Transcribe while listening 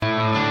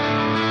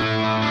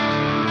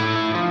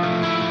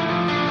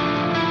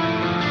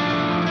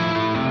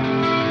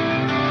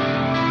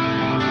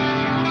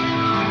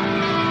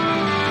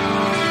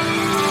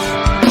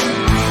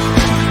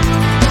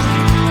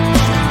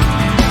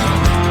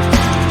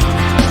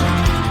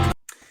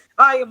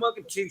Hi, and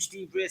welcome to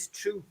Steve Wraith's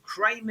True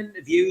Crime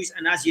Interviews.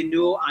 And as you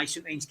know, I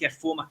sometimes get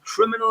former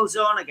criminals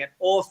on, I get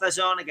authors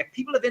on, I get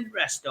people of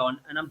interest on.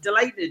 And I'm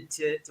delighted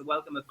to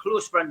welcome a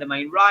close friend of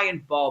mine,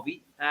 Ryan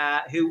Barby,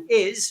 who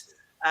is,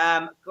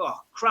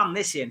 cram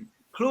this in,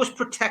 close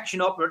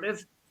protection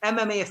operative,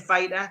 MMA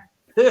fighter,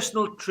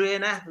 personal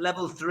trainer,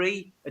 level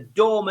 3, a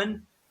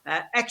doorman,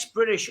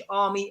 ex-British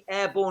Army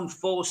Airborne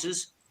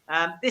Forces.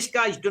 This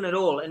guy's done it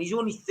all, and he's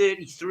only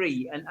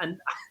 33. And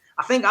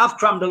I think I've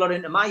crammed a lot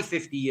into my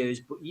 50 years,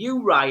 but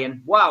you,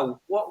 Ryan,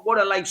 wow, what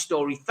a life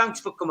story. Thanks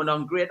for coming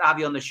on. Great to have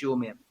you on the show,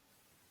 mate.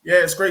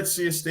 Yeah, it's great to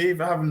see you, Steve.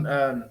 I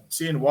haven't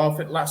seen you in a while. I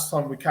think last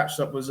time we catched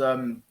up was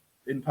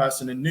in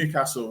person in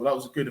Newcastle. That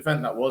was a good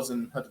event, that was,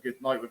 and had a good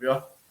night with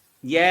you.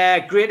 Yeah,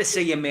 great to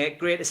see you, mate.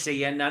 Great to see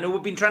you. And I know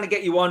we've been trying to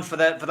get you on for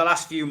the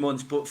last few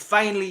months, but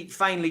finally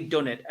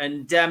done it.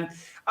 And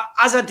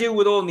as I do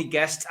with all my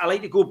guests, I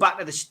like to go back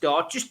to the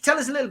start. Just tell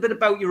us a little bit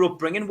about your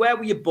upbringing. Where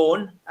were you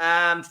born,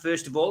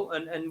 first of all,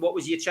 and what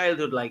was your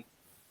childhood like?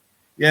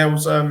 Yeah, I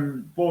was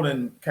born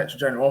in Kettering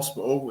General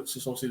Hospital, which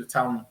is obviously the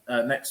town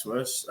next to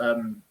us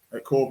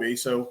at Corby.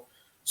 So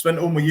spent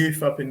all my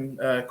youth up in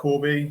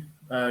Corby,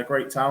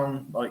 great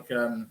town.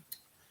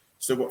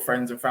 Still got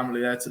friends and family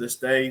there to this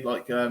day.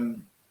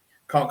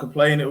 Can't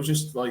complain. It was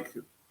just like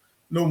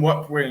normal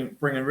upbringing,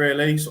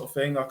 really, sort of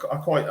thing. I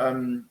quite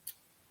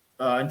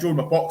enjoyed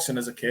my boxing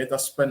as a kid. I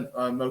spent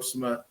most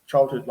of my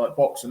childhood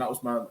boxing. That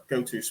was my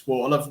go-to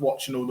sport. I loved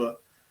watching all the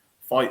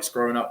fights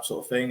growing up,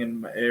 sort of thing,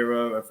 in my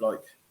era of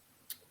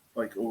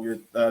all your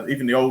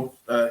even the old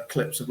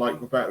clips of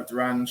Roberto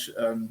Duran,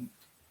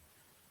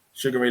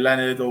 Sugar Ray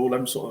Leonard, all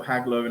them sort of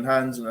Hagler and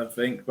Hands and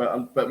everything.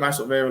 But my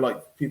sort of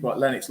era, people like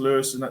Lennox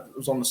Lewis, and that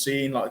was on the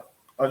scene. I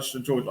just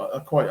enjoyed. I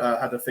quite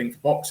had a thing for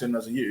boxing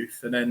as a youth,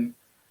 and then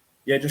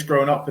just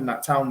growing up in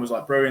that town was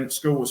brilliant.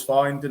 School was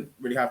fine. Didn't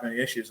really have any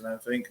issues and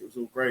everything. It was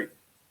all great.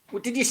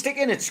 Well, did you stick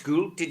in at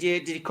school? Did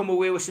you come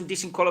away with some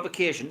decent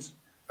qualifications?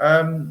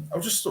 I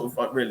was just sort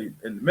of really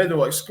in the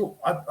middle. School,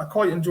 I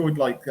quite enjoyed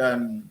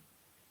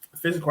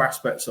physical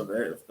aspects of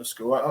it, of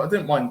school. I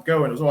didn't mind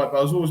going, it was all right, but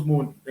I was always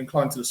more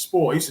inclined to the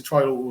sport. I used to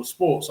try all the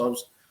sports.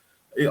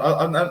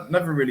 I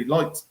never really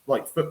liked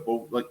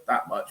football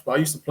that much, but I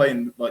used to play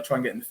in try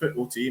and get in the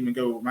football team and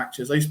go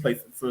matches. I used to play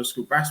for the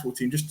school basketball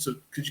team just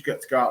because you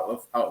get to go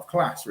out of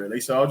class, really.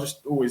 So I was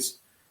just always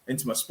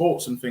into my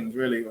sports and things,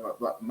 really,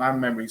 my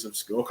memories of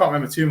school. I can't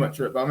remember too much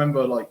of it, but I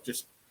remember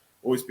just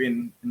always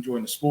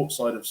enjoying the sports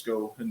side of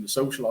school and the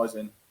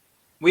socialising.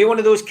 Were you one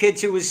of those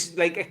kids who was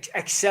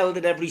excelled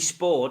at every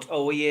sport,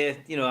 or were you,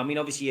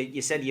 obviously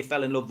you said you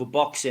fell in love with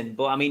boxing,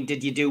 but I mean,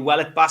 did you do well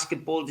at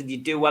basketball? Did you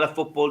do well at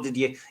football? Did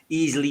you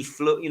easily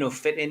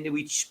fit into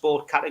each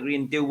sport category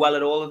and do well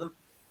at all of them?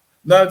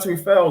 No, to be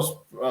fair, I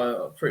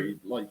was pretty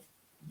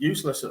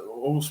useless at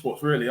all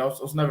sports, really. I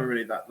was never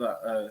really that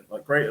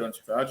great at them. To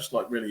be fair, I just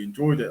really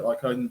enjoyed it. I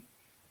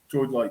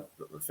enjoyed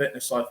the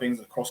fitness side of things,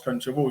 the cross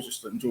country. I've always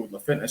just enjoyed the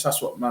fitness.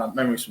 That's what my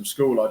memories from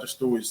school. I just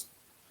always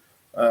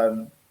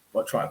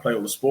trying to play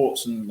all the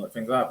sports and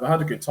things like that. But I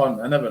had a good time.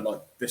 I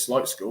never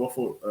disliked school. I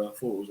thought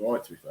it was all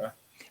right, to be fair.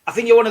 I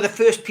think you're one of the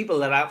first people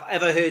that I've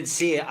ever heard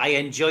say I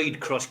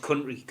enjoyed cross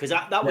country, because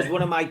that was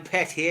one of my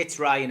pet hates,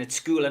 Ryan, at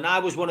school. And I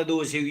was one of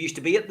those who used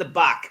to be at the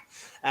back.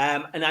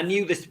 And I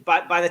knew this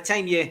by the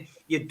time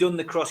you'd done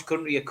the cross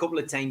country a couple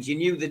of times, you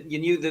knew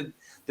the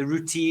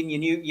routine, you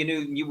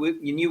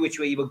knew which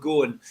way you were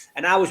going.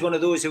 And I was one of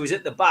those who was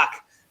at the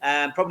back.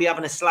 Probably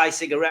having a sly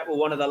cigarette with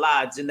one of the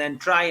lads, and then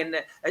trying,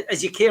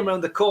 as you came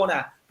around the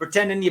corner,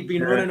 pretending you'd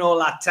been running all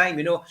that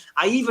time.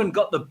 I even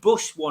got the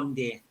bus one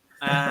day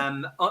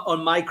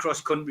on my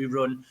cross-country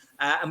run,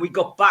 and we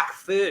got back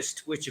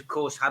first, which, of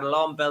course, had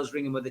alarm bells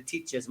ringing with the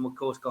teachers, and, of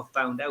course, got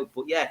found out.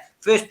 But, yeah,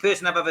 first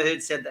person I've ever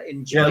heard said that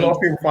enjoyed. Yeah, a lot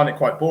of people find it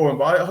quite boring,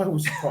 but I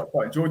always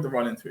quite enjoyed the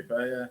running, to be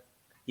fair, yeah.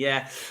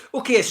 Yeah.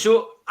 Okay,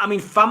 so, I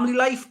mean, family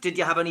life, did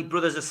you have any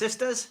brothers or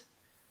sisters?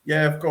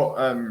 Yeah, I've got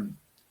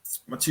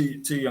my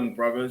two young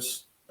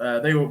brothers.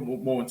 They were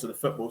more into the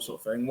football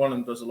sort of thing. One of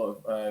them does a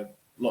lot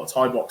of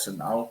Thai boxing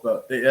now,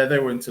 but they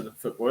were into the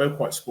football. They were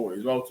quite sporty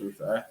as well, to be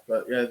fair.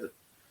 But yeah,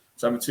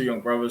 so I'm two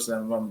young brothers,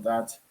 then mum and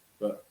dad.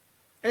 But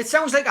it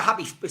sounds like a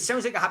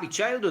happy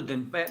childhood.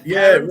 Then,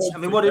 yeah. I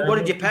mean, what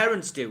did your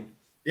parents do?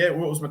 Yeah,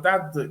 well, it was my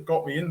dad that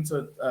got me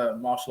into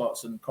martial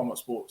arts and combat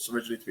sports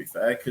originally, to be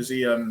fair, because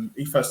he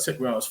first took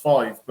me when I was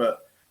 5,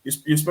 but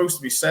you're supposed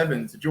to be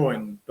 7 to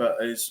join, but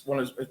his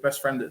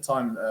best friend at the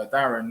time,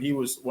 Darren, he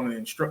was one of the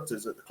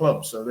instructors at the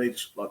club, so they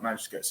just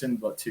managed to get us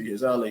in 2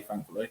 years early,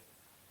 thankfully.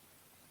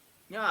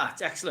 Yeah,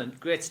 it's excellent,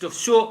 great stuff.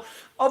 So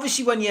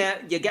obviously, when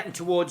you're getting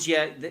towards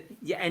your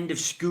end of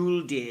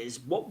school days,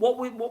 what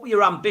were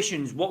your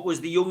ambitions? What was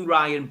the young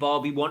Ryan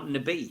Barby wanting to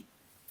be?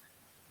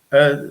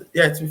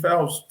 Yeah, to be fair,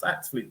 I was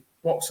actively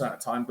boxing at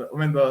the time, but I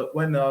remember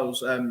when I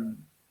was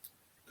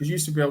because you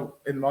used to be able,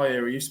 in my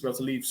area, you used to be able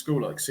to leave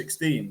school at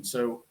 16.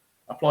 So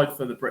I applied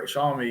for the British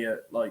Army at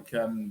I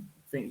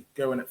think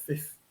going at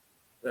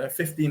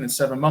 15 and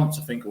 7 months,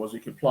 I think it was, you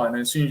could apply. And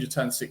then as soon as you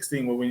turn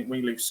 16, when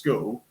you leave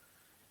school,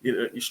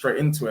 you're straight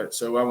into it.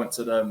 So I went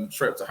to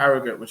straight up to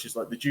Harrogate, which is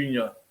like the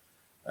junior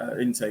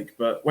intake.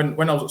 But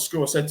when I was at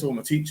school, I said to all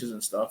my teachers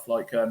and stuff,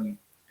 like I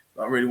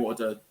really wanted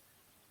to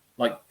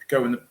like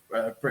go in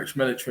the British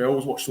military. I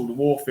always watched all the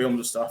war films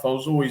and stuff. I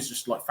was always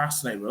just like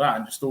fascinated with that,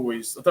 and just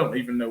always, I don't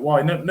even know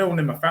why. No one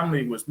in my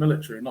family was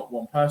military, not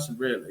one person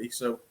really.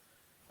 So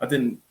I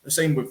didn't. The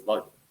same with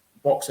like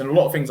boxing. A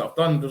lot of things I've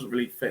done doesn't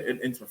really fit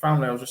into my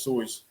family. I was just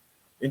always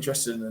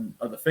interested in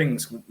other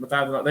things. My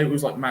dad, like, they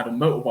was like mad on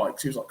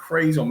motorbikes. He was like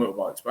crazy on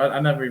motorbikes, but I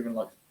never even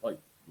like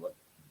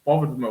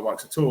bothered with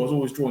motorbikes at all. I was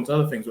always drawn to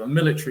other things. But the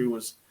military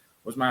was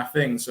my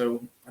thing.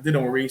 So I did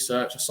all my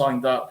research. I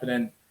signed up, and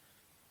then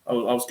I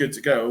was good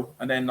to go.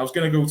 And then I was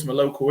going to go to my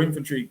local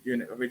infantry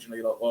unit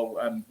originally, like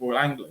Royal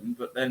Angling.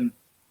 But then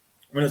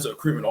when I was at a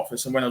recruitment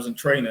office and when I was in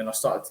training, I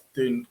started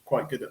doing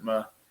quite good at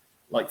my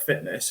like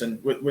fitness.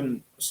 And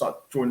when I started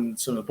joining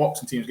some of the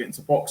boxing teams, getting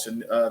into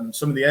boxing,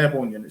 some of the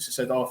airborne units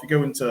said, "Oh, if you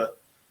go into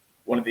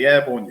one of the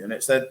airborne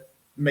units, their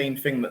main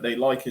thing that they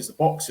like is the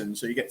boxing,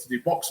 so you get to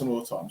do boxing all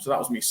the time." So that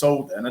was me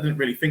sold there, and I didn't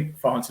really think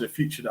far into the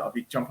future that I'd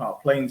be jumping out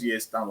of planes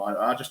years down the line.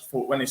 I just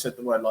thought when they said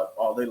the word like,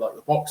 "Oh, they like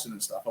the boxing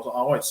and stuff," I was like,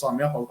 "Oh, right, sign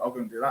me up. I'll go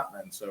and do that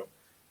then." So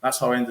that's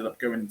how I ended up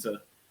going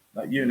into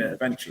that unit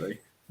eventually.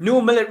 No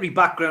military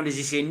background, as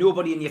you say,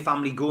 nobody in your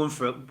family going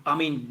for it. I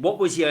mean, what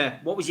was your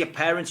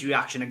parents'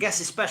 reaction? I guess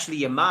especially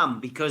your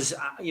mum, because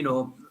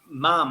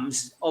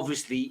mums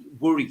obviously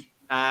worry.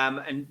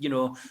 And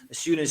as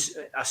soon as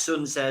a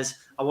son says,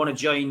 "I want to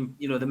join,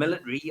 the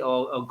military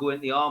or go in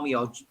the army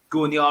or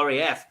go in the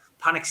RAF,"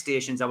 panic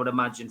stations, I would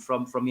imagine,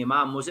 from your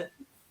mum, was it?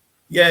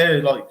 Yeah,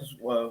 like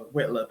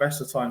whittle at the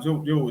best of times.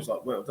 You always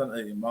like whittle, don't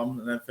they, your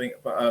mum and everything.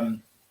 But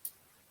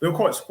they were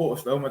quite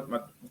supportive though. My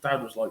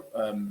dad was like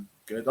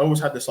good. I always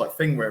had this like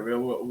thing where we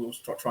always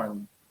try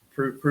and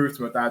prove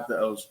to my dad that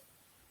I was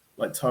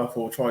like tough,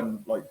 or try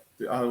and like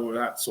do all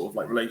that sort of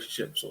like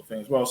relationship sort of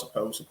thing as well, I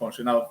suppose,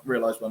 subconsciously. Now I've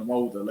realised when I'm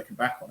older, looking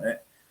back on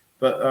it.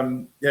 But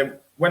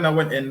when I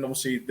went in,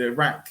 obviously the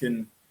Iraq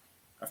and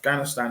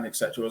Afghanistan,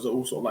 etc., was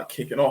all sort of like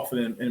kicking off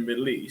in the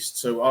Middle East.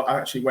 So I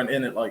actually went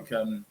in at like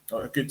a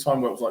good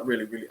time where it was like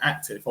really, really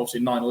active. Obviously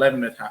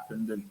 9/11 had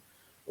happened and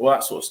all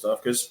that sort of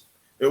stuff, because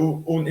it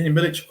all in your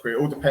military career,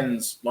 it all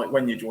depends like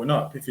when you join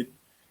up.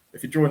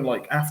 If you join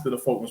like after the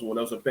Falklands War,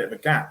 there was a bit of a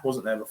gap,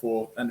 wasn't there,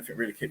 before anything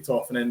really kicked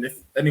off. And then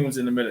if anyone's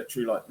in the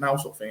military like now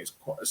sort of thing, it's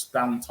quite a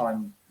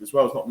downtime as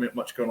well. There's not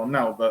much going on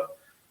now. But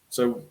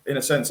so in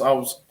a sense, I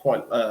was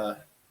quite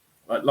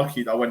like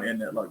lucky that I went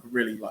in at like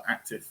really like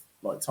active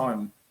like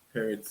time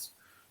periods.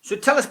 So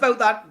tell us about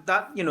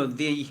that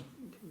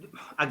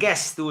I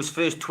guess those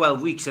first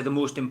 12 weeks are the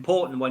most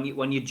important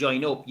when you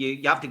join up.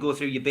 You have to go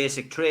through your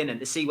basic training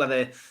to see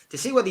whether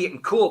you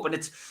can cope.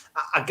 And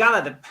I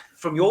gather that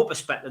from your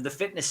perspective, the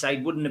fitness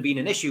side wouldn't have been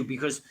an issue,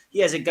 because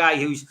here's a guy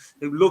who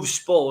loves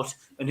sport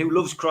and who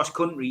loves cross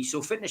country.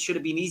 So fitness should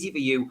have been easy for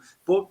you.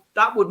 But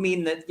that would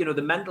mean that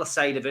the mental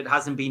side of it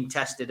hasn't been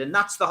tested, and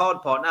that's the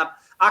hard part. Now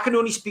I can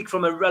only speak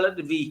from a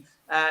relatively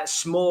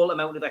small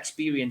amount of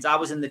experience. I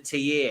was in the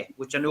TA,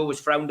 which I know was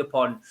frowned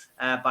upon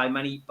by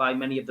many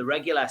of the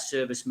regular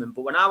servicemen.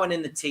 But when I went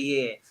in the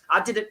TA,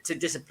 I did it to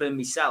discipline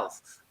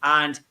myself,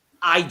 and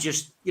I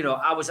just,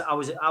 I was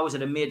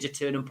at a major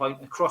turning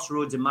point, a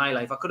crossroads in my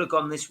life. I could have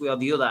gone this way or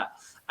the other,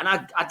 and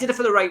I did it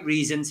for the right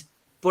reasons.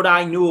 But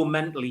I know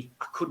mentally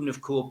I couldn't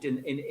have coped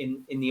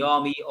in the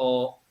army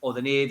or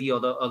the Navy or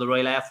the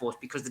Royal Air Force,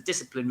 because the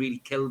discipline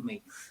really killed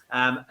me.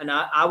 And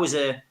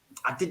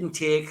I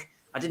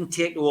didn't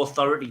take no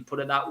authority, put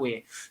it that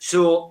way.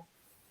 So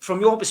from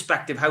your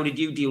perspective, how did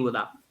you deal with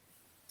that?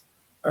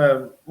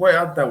 Way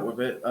I dealt with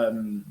it,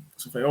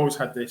 so I always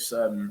had this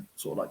sort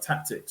of like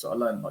tactics I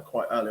learned like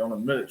quite early on in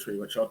the military,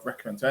 which I'd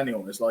recommend to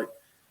anyone. Is like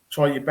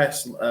try your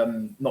best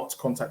not to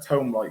contact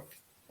home like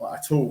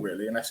at all,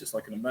 really, unless it's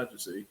like an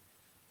emergency.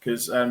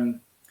 Because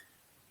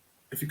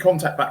if you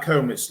contact back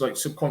home, it's like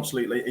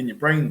subconsciously like, in your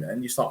brain.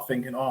 Then you start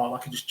thinking, "Oh, I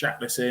could just jack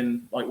this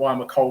in. Like, why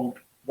am I cold,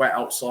 wet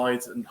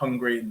outside, and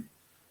hungry, and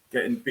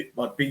getting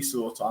like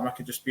beasted all the time? I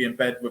could just be in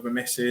bed with a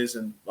missus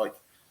and like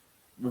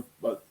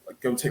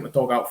go and take my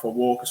dog out for a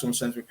walk, or someone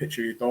sends me a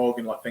picture of your dog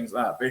and like things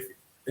like that." But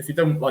if you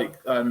don't like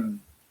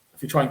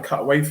if you try and cut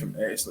away from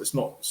it, it's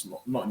not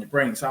in your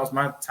brain. So that was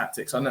my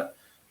tactics.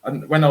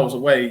 And when I was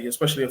away,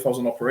 especially if I was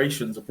on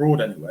operations abroad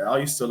anywhere, I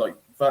used to like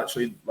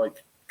virtually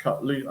like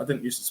cut loose. I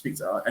didn't used to speak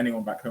to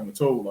anyone back home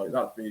at all. Like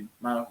that'd be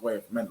my way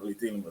of mentally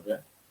dealing with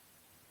it.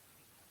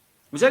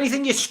 Was there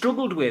anything you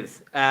struggled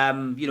with,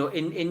 in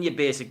your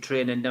basic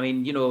training? I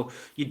mean,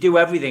 you do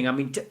everything. I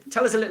mean,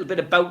 tell us a little bit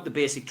about the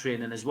basic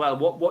training as well.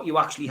 What you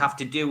actually have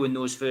to do in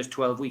those first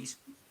 12 weeks.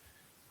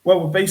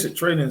 Well, basic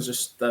training is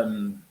just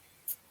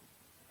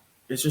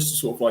it's just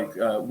sort of like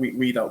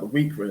weed out the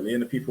weak, really,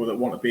 and the people that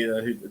want to be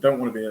there who don't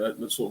want to be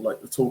there, sort of like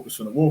the talkers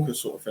from the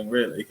walkers sort of thing,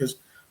 really. Because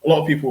a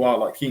lot of people are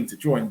like keen to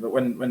join, but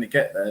when they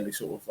get there, they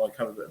sort of like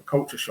have a bit of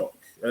culture shock.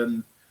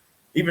 And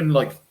even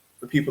like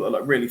the people that are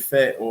like really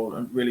fit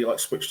or really like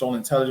switched on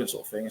intelligent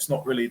sort of thing, it's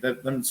not really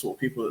them sort of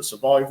people that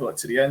survive like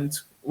to the end.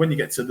 When you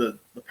get to the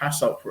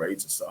pass out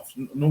parades and stuff,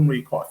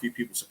 normally quite a few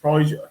people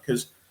surprise you,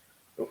 because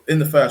in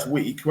the first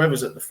week,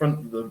 whoever's at the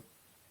front of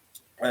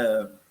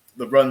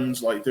the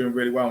runs, like doing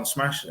really well and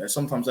smashing it,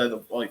 sometimes they're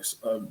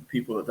the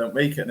people that don't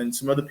make it, and then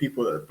some other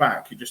people at the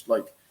back who just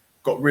like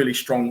got really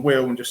strong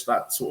will and just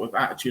that sort of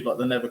attitude, like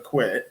they never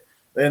quit.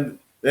 Then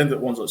they're the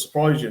ones that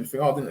surprise you and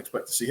think, oh, I didn't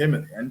expect to see him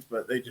at the end,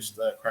 but they just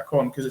crack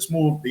on, because it's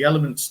more the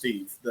elements,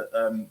 Steve, that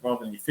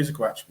rather than your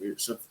physical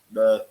attributes of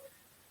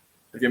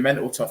your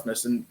mental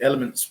toughness. And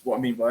elements, what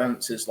I mean by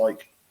elements is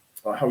like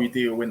how you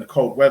deal in the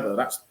cold weather.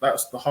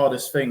 That's the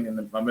hardest thing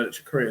in my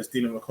military career, is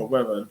dealing with cold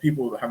weather. And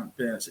people that haven't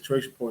been in a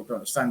situation probably don't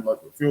understand. Like,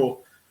 if you're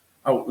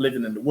out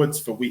living in the woods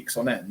for weeks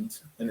on end,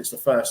 and it's the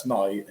first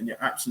night, and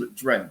you're absolute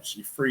drenched,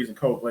 you're freezing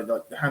cold,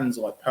 like the hands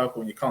are like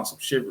purple, and you can't stop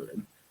shivering.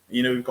 And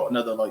you know you've got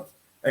another like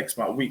X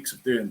amount of weeks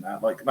of doing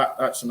that. Like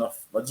that's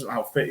enough. Like, doesn't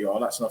matter how fit you are,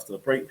 that's enough to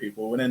break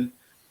people. And then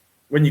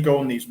when you go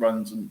on these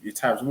runs and your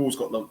tabs, you've always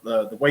got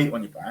the weight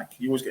on your back.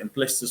 You're always getting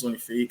blisters on your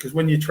feet, because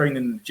when you're training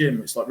in the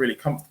gym, it's like really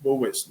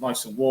comfortable. It's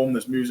nice and warm.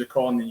 There's music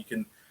on, and you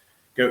can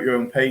go at your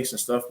own pace and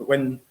stuff. But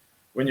when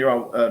you're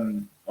out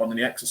on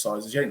the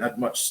exercises, you ain't had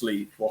much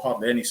sleep, or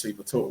hardly any sleep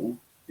at all.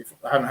 If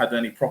I haven't had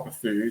any proper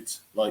food,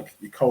 like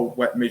you're cold,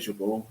 wet,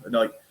 miserable, and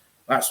like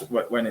that's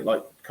when it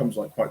like becomes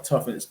like quite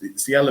tough. And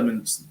it's the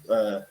elements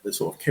that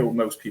sort of kill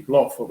most people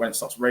off. But when it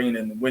starts raining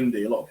and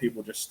windy, a lot of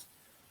people just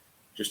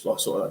like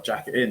sort of like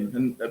jacket in,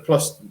 and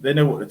plus they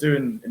know what they're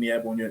doing in the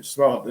airborne units as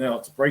well. They know how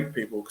to break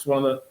people, because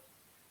one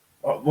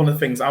of the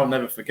things I'll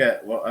never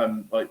forget, what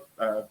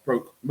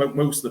broke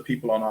most of the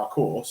people on our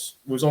course,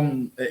 was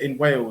in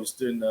Wales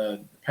doing the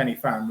penny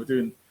fan. We're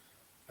doing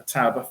a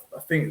tab. I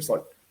think it's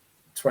like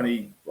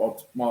 20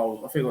 odd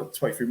miles. I feel like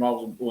 23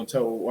 miles or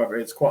until whatever.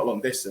 It's quite a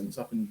long distance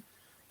up and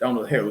down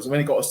the hills. And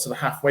when it got us to the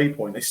halfway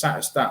point, they sat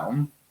us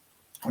down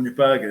on your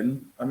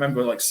Bergen. I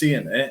remember like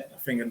seeing it,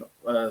 thinking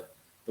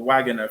the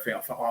wagon and everything.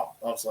 I thought,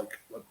 I was like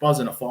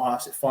buzzing. I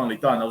thought, it's finally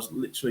done. I was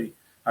literally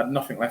had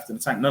nothing left in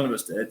the tank. None of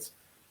us did.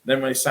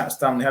 Then when they sat us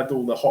down, they had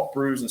all the hot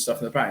brews and stuff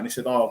in the back. And they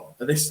said,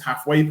 at this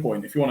halfway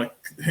point, if you want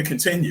to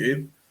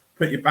continue,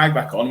 put your bag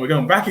back on. We're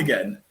going back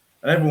again.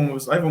 And everyone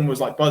was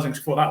like buzzing.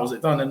 Thought that was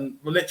it done. And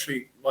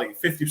literally like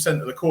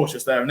 50% of the course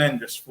just there and then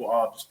just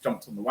thought, I just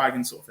jumped on the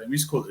wagon sort of thing. We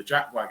used to call it the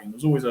jack wagon.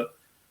 There's always a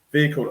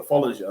vehicle that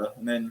follows you.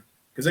 And then,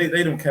 because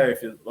they don't care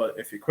if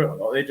you quit or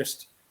not. They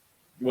just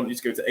want you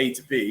to go to A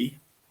to B.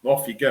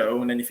 Off you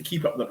go, and then if you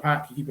keep up the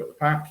pack,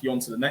 you're on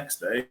to the next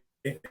day.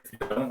 If you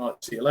don't, like,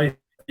 see you later.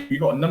 You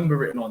got a number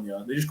written on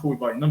you. They just call you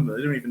by your number.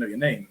 They don't even know your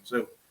name.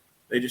 So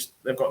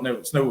they've got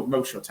no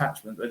emotional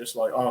attachment. They're just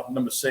like,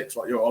 number 6,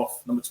 like, you're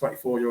off. Number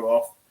 24, you're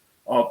off.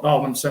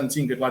 Number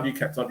 17, good lad, you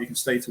kept up. You can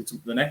stay till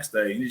the next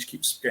day, and you just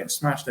keep getting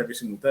smashed every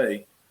single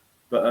day.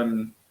 But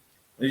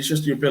it's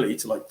just your ability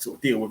to like sort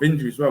of deal with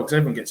injuries as well, because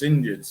everyone gets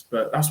injured.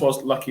 But that's why I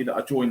was lucky that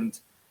I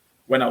joined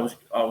when I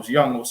was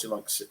young, also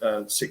like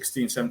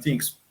 16, 17,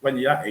 because when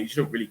you're that age,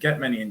 you don't really get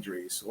many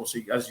injuries. Also,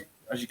 as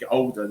you get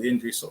older, the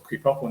injuries sort of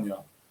creep up on you.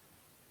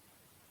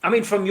 I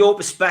mean, from your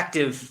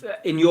perspective,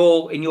 in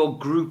your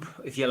group,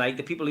 if you like,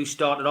 the people who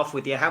started off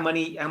with you, how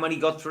many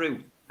got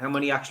through? How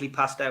many actually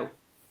passed out?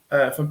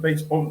 From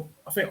based on,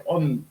 I think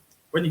on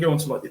when you go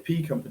onto like the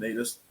P company,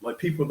 there's like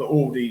people that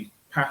already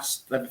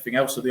passed everything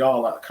else, so they are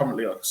like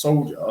currently like a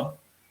soldier,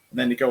 and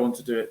then they go on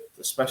to do it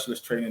the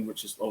specialist training,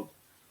 which is like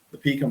the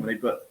P company,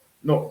 but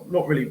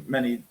not really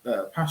many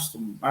passed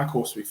on our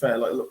course, to be fair.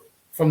 Like, look,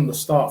 from the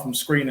start, from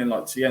screening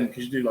like to the end,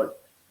 because you do like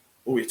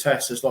all your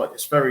tests,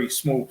 it's very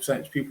small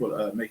percentage of people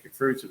that make it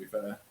through, to be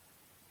fair.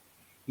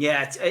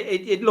 Yeah,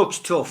 it looks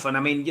tough. And I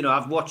mean,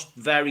 I've watched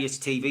various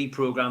TV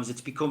programs.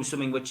 It's become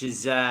something which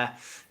is,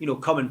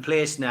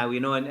 commonplace now,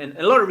 and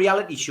a lot of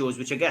reality shows,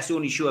 which I guess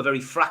only show a very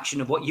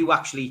fraction of what you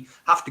actually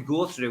have to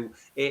go through,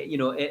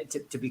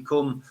 to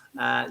become,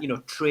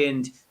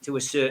 trained to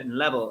a certain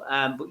level.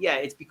 But yeah,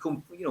 it's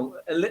become,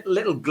 a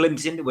little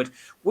glimpse into it.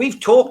 We've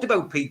talked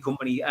about P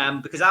Company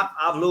because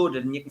I've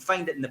loaded, and you can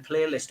find it in the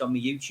playlist on my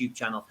YouTube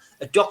channel,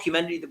 a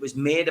documentary that was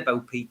made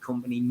about P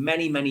Company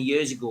many, many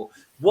years ago.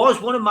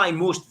 Was one of my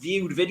most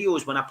viewed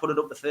videos when I put it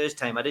up the first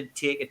time. I did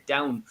take it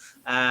down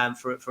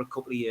for a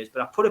couple of years,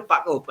 but I put it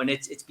back up, and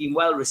it's been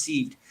well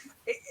received.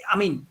 I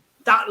mean,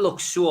 that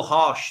looks so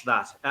harsh.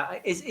 Was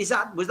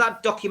that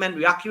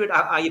documentary accurate?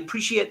 I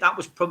appreciate that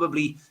was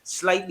probably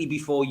slightly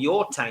before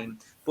your time,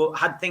 but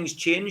had things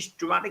changed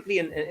dramatically?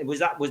 And was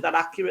that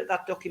accurate,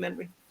 that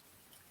documentary?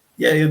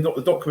 Yeah,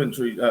 the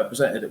documentary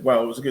presented it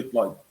well. It was a good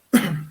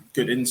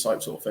good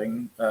insight sort of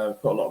thing.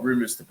 Put a lot of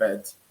rumours to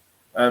bed.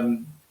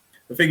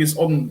 The thing is,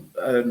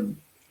 the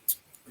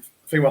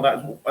thing about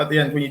that is, at the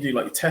end when you do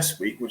like your test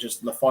week, which is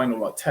the final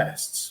like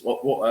tests,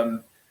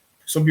 what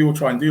some people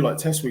try and do like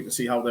test week to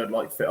see how they'd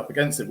like fit up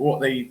against it. But what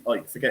they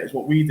like forget is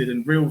what we did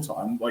in real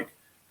time, like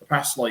the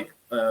past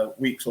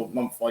weeks or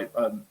month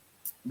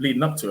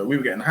leading up to it. We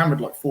were getting hammered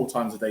like 4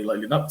 times a day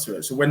leading up to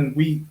it. So when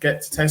we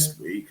get to test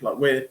week,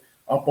 like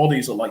our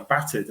bodies are like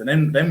battered,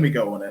 and then we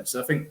go on it.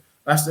 So I think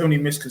that's the only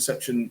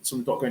misconception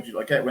some going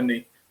to get when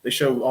they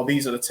show,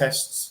 these are the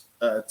tests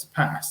to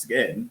pass to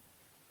get in.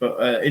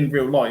 But in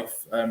real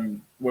life,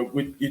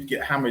 you'd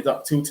get hammered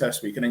up till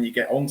test week, and then you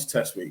get on to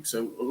test week.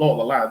 So a lot of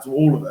the lads,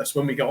 all of us,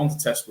 when we get on to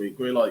test week,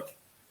 we're like,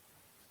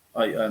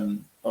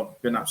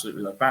 I've been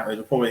absolutely like battered.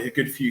 We're probably a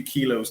good few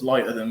kilos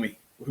lighter than we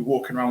were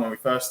walking around when we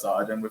first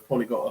started, and we've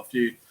probably got a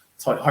few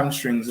tight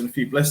hamstrings and a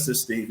few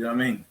blisters, Steve. You know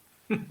what I mean?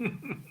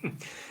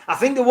 I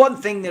think the one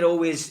thing that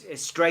always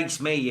strikes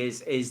me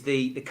is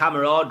the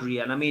camaraderie,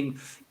 and I mean,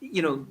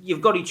 you've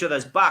got each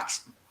other's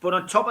backs, but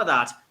on top of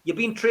that, you've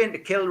been trained to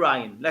kill,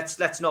 Ryan.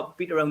 Let's not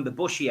beat around the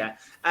bush here.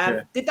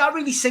 Did that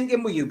really sink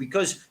in with you?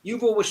 Because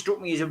you've always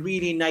struck me as a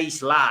really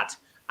nice lad,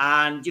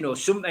 and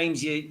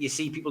sometimes you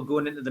see people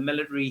going into the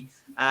military,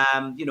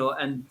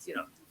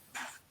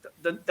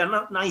 they're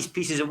not nice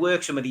pieces of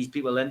work, some of these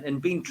people,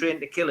 and being trained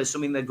to kill is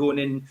something they're going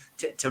in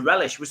to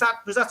relish. Was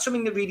that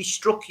something that really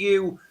struck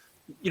you,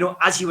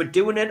 as you were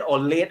doing it, or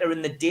later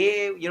in the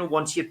day,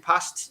 once you'd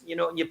passed,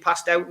 you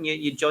passed out and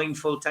you joined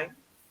full time?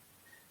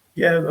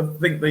 Yeah, I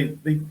think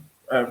they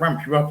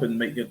ramp you up and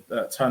make you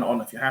turn it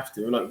on if you have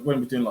to. Like when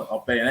we're doing like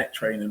our bayonet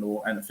training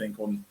or anything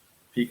on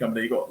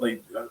PCAM, you got they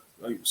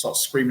start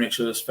screaming at each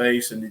other's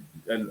face, and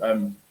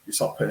you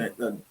start putting it.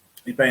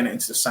 You bayonet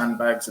into the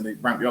sandbags, and they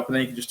ramp you up, and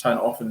then you can just turn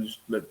it off and just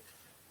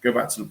go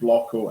back to the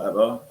block or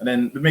whatever. And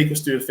then they make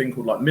us do a thing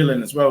called like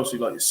milling as well. So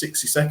like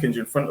 60 seconds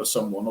in front of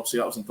someone. Obviously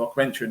that was in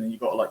documentary, and then you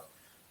got to like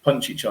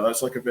punch each other.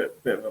 It's like a bit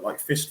of a like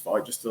fist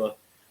fight, just to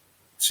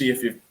see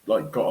if you've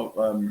like got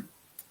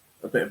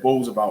a bit of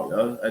balls about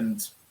you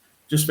and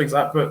just things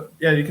like that. But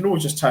yeah, you can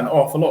always just turn it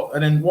off a lot.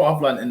 And then what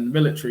I've learned in the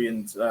military,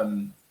 and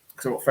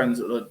because I've got friends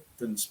that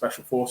are in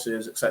special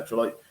forces, etc.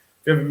 Like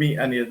if you ever meet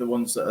any of the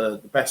ones that are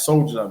the best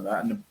soldiers on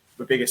that and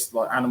the biggest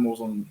like animals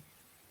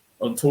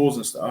on tours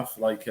and stuff,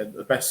 like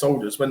the best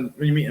soldiers, when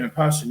you meet them in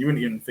person, you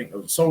wouldn't even think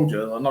of a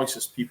soldier, the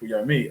nicest people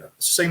you meet.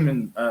 Same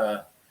in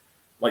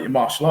like your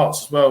martial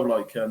arts as well,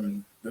 like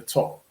the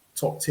top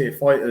tier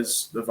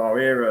fighters of our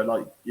era,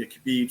 like your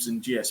Khabibs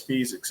and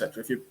GSPs,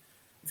 etc. If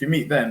you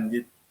meet them,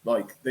 you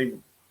like they're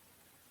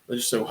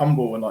just so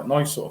humble and like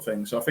nice sort of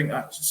thing. So I think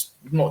that's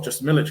not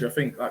just military. I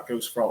think that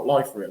goes throughout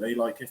life really.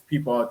 Like if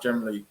people are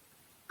generally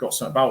got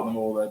something about them,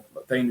 or they're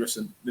like, dangerous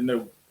and they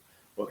know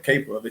what they're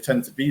capable of, they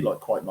tend to be like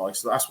quite nice.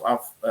 So that's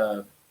what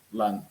I've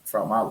learned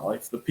throughout my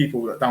life. The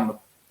people that down the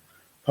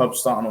pub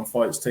starting on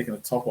fights, taking the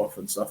top off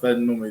and stuff, they're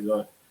normally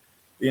the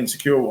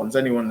insecure ones.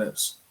 Anyone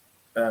that's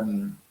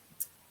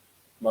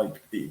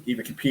like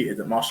either competed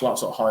at martial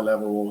arts at a high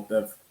level or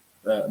they've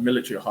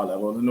military at a high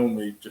level, they're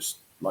normally just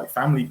like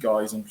family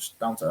guys and just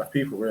down to earth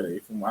people, really,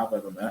 from what I've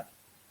ever met.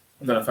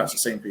 I don't know if that's the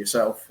same for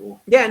yourself. Or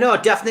yeah, no,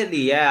 definitely.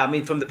 Yeah, I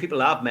mean, from the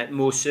people I've met,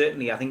 most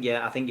certainly, I think you're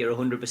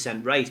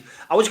 100% right.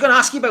 I was going to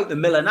ask you about the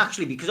Millen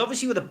actually, because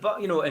obviously with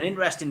an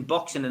interest in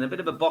boxing and a bit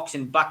of a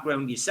boxing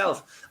background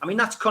yourself, I mean,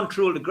 that's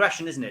controlled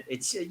aggression, isn't it?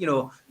 It's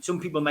some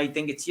people might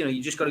think it's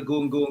you just got to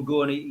go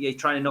and you're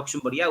trying to knock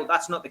somebody out.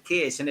 That's not the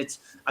case, and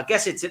I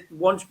guess it's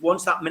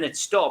once that minute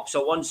stops,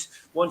 or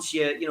once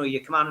your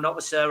commanding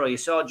officer or your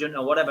sergeant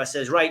or whatever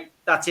says, right,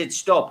 that's it,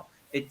 stop.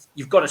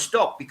 You've got to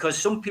stop, because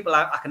some people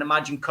I can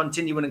imagine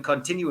continuing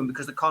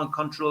because they can't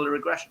control their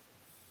aggression.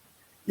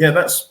 Yeah,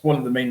 that's one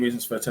of the main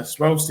reasons for a test as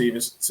well, Steve,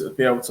 is to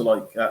be able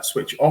to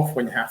switch off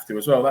when you have to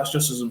as well. That's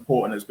just as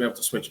important as being able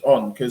to switch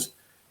on, because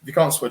if you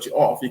can't switch it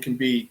off, you can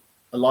be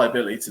a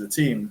liability to the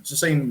team. It's the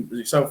same as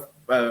yourself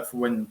for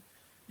when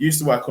you used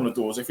to work on the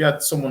doors. If you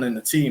had someone in the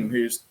team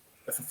if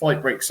a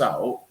fight breaks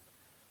out,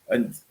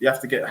 and you have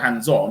to get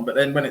hands on, but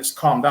then when it's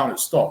calmed down,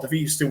 it's stopped. If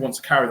he still wants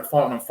to carry the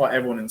fight on and fight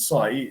everyone in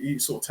sight, he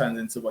sort of turns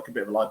into like a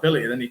bit of a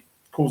liability. Then he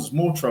causes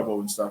more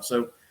trouble and stuff.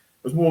 So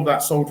there's more of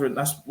that soldier, and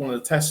that's one of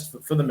the tests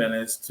for the men,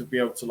 is to be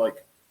able to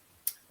like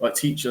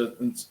teach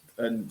and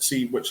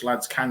see which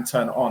lads can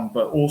turn it on,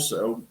 but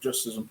also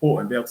just as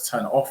important, be able to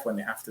turn it off when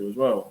they have to as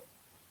well.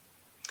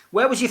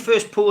 Where was your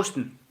first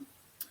posting?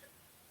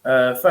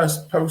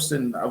 First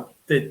posting I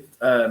did.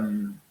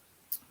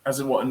 As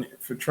in what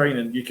for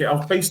training UK? I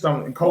was based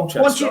down in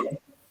Colchester.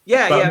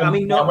 I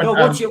mean,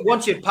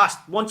 once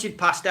you'd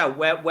passed out,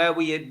 where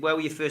were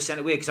you first sent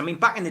away? Because I mean,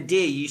 back in the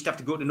day, you used to have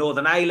to go to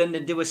Northern Ireland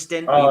and do a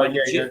stint, or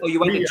you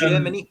went to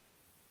Germany.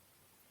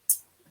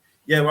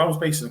 Well, I was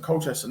based in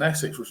Colchester in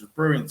Essex, which was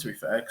brilliant, to be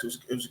fair, because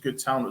it was a good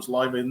town. It was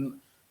lively.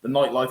 The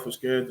nightlife was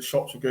good. The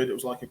shops were good. It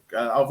was like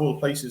out of all the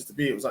places to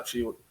be, it was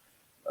actually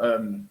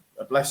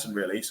a blessing,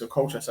 really. So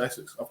Colchester,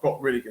 Essex, I've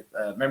got really good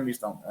memories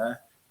down there.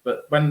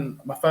 But when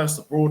my first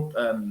abroad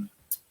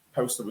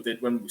post that we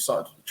did, when we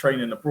started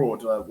training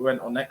abroad, we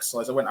went on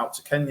exercise. I went out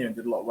to Kenya and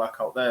did a lot of work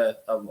out there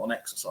on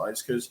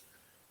exercise, because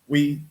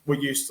we were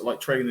used to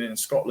like training in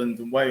Scotland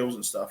and Wales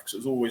and stuff, because it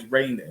was always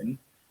raining.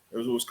 It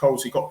was always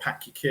cold, so you got to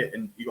pack your kit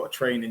and you got to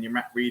train in your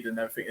mat read and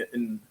everything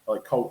in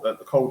like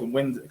the cold and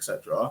wind,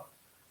 etc.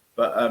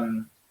 But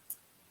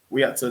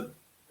we had to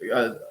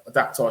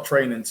adapt our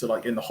training to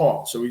like in the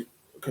hot. So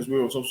because we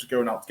were also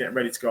going out, getting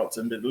ready to go out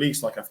to the Middle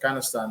East, like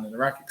Afghanistan and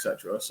Iraq,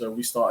 etc. So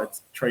we started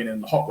training in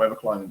the hot weather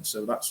climate.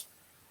 So that's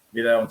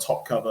me there on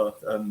top cover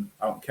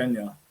out in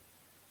Kenya.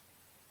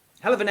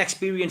 Hell of an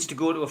experience to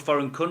go to a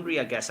foreign country,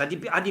 I guess. Had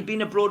you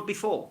been abroad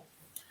before?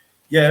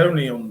 Yeah,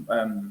 only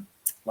on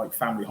like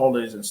family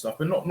holidays and stuff,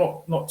 but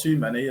not too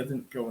many. I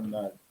didn't go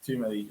on too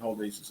many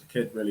holidays as a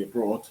kid, really,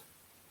 abroad.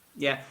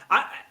 Yeah,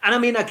 I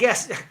mean, I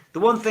guess the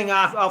one thing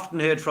I've often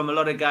heard from a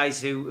lot of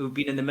guys who've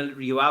been in the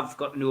military, who I've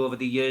got to know over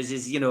the years,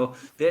 is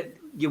that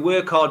you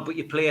work hard but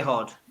you play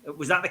hard.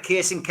 Was that the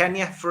case in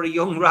Kenya for a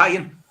young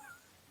Ryan?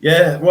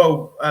 Yeah,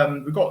 well,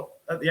 we got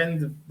at the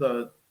end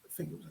of I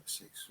think it was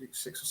like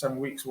 6 or 7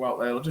 weeks we were out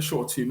there, or just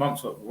short of 2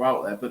 months we were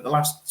out there. But the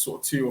last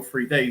sort of 2 or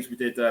 3 days we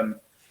did,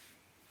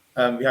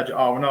 we had your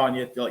R&R and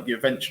you had like your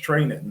adventure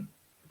training.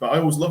 But I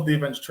always loved the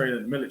adventure training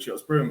in the military. It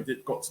was brilliant. We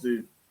got to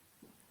do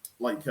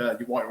like your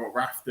white rock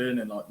rafting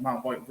and like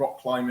mountain bike rock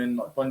climbing,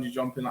 like bungee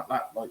jumping, like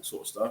that, like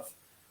sort of stuff.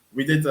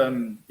 We did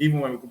even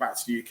when we go back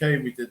to the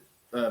UK, we did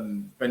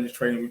adventure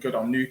training. We go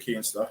down Newquay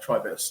and stuff, hit a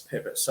bit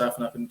of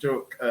surfing up and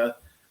do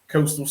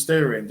coastal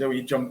steering. Do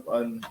you jump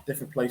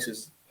different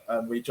places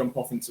where you jump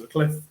off into the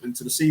cliff,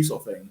 into the sea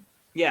sort of thing.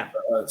 Yeah.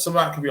 Some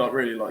of that could be like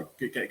really like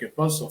get a good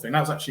buzz sort of thing. That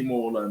was actually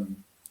more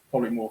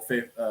probably more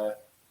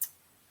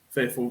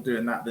fearful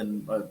doing that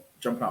than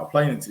jumping out of a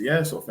plane into the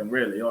air sort of thing,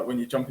 really. Like when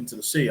you jump into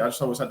the sea, I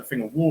just always had the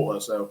thing of water,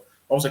 so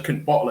obviously I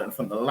couldn't bottle it in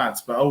front of the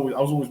lads, but I was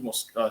always more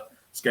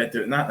scared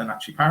doing that than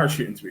actually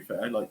parachuting, to be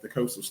fair, like the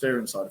coastal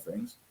steering side of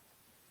things.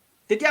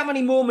 Did you have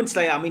any moments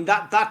like, I mean,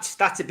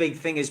 that's a big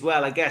thing as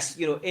well, I guess,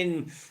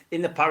 in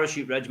the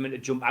parachute regiment to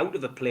jump out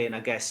of a plane, I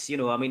guess,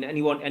 I mean,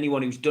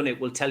 anyone who's done it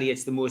will tell you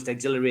it's the most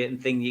exhilarating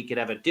thing you could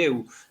ever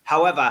do.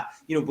 However,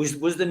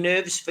 was the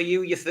nerves for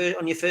you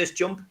on your first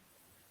jump?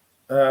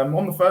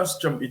 On the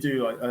first jump, you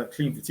do like a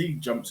clean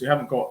fatigue jump, so you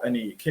haven't got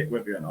any kit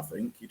with you, and I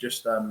think you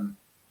just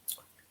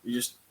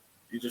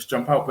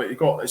jump out, but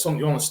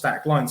you're on a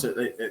static line, so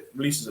it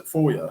releases it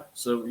for you,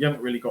 so you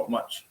haven't really got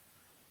much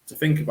to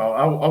think about.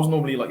 I was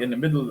normally like in the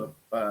middle of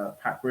the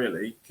pack,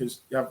 really,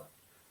 because you have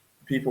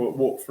people that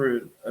walk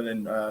through and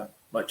then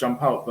like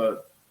jump out,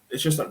 but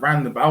it's just like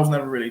random. But I was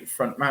never really the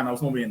front man. I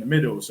was normally in the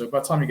middle, so by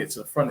the time you get to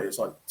the front, it's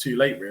like too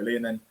late, really,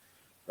 and then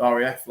the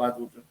RAF lad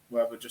or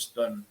whoever just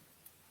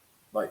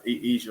like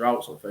ease you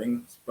out sort of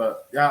thing.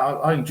 But yeah,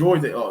 I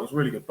enjoyed it. It was a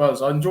really good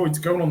buzz. I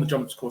enjoyed going on the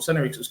jumps course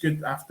anyway, because it's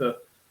good after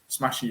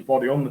smashing your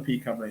body on the P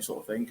Company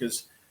sort of thing,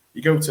 because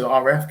you go to the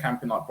RAF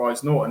camp in like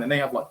Brize Norton and they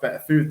have like better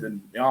food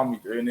than the army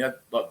do, and they had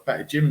like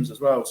better gyms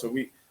as well. So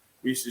we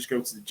used to just go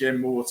to the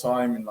gym all the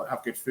time and like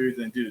have good food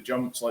and then do the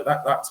jumps. Like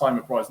that time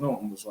at Brize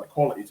Norton was like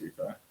quality, to be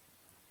fair.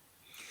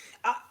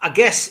 I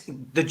guess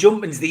the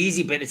jumping's the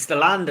easy bit, it's the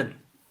landing.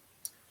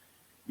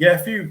 Yeah, a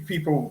few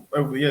people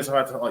over the years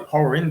have had like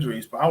horror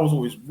injuries, but I was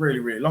always really,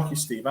 really lucky,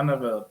 Steve. I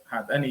never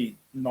had any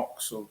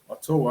knocks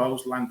at all. I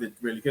always landed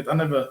really good. I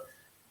never.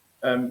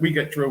 We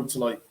get drilled to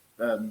like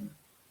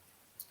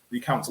you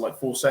count to like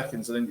 4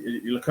 seconds, and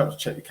then you look up to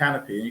check your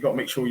canopy, and you got to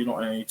make sure you're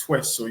not in any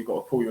twists, or you got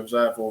to pull your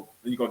reserve, or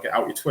you got to get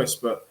out your twist.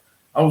 But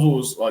I was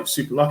always like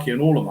super lucky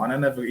in all of mine. I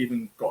never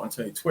even got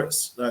into any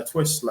twists, let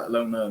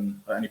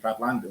alone any bad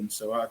landings.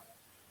 So I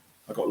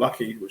got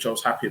lucky, which I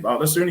was happy about.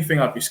 That's the only thing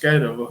I'd be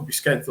scared of. I'd be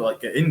scared to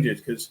like get injured,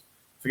 because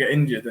if you get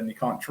injured, then you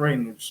can't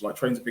train, which like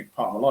train's a big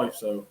part of my life.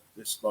 So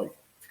it's like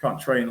if you can't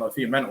train, like for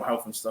your mental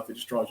health and stuff, it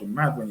just drives you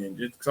mad when you're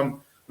injured. Because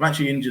I'm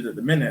actually injured at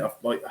the minute.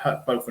 I've like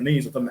hurt both my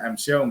knees. I've done the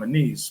MCL on my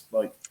knees,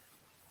 like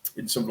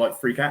in some like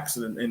freak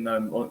accident in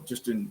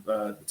just in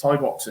Thai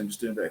boxing,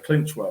 just doing a bit of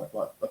clinch work.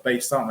 Like a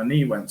base out, my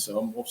knee went, so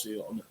I'm obviously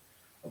on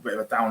a bit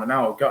of a down and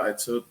out, gutted.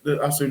 So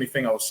that's the only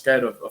thing I was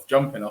scared of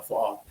jumping. I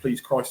thought, oh,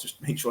 please Christ,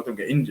 just make sure I don't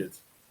get injured.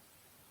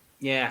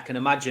 Yeah, I can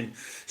imagine.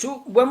 So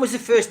when was the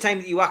first time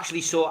that you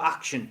actually saw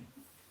action?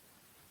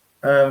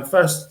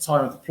 First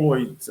time I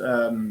deployed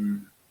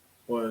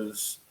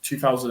was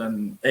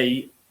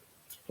 2008.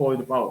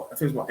 Deployed about, I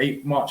think it was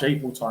about March,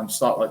 April time to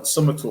start like the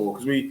summer tour,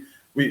 because we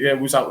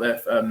was out there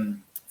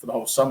for the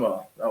whole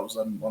summer. That was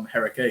on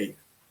Herrick 8.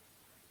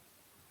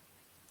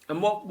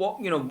 And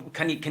what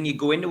can you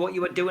go into what you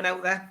were doing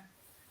out there?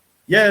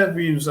 Yeah,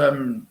 we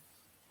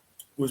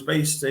was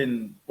based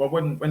in, well,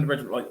 when the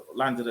regiment like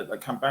landed at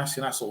like Camp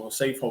Bastion, that sort of a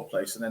safe hold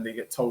place, and then they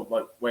get told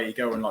like where you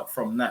go and like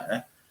from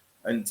there.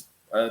 And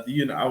the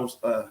unit I was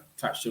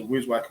attached to,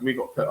 we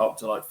got put up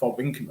to like FOB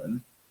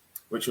Inkerman,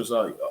 which was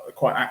a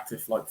quite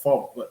active like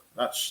FOB, but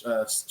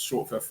that's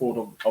short for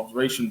Forward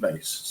Observation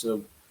Base.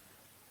 So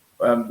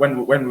when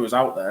we was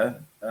out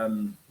there,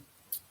 it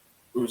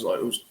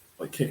was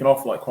like kicking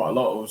off like quite a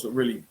lot. It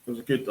was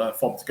a good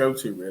FOB to go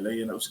to,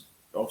 really, and it was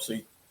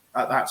obviously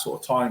at that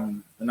sort of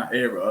time in that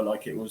era,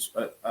 like it was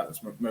at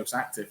its most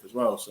active as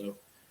well. So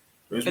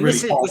it was. And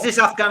really was this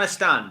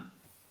Afghanistan?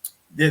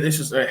 Yeah, this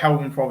is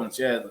Helmand Province.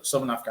 Yeah,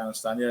 southern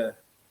Afghanistan. Yeah.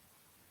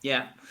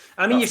 Yeah,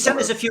 I mean, you've sent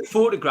us a few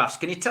photographs.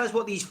 Can you tell us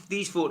what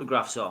these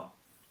photographs are?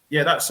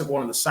 Yeah, that's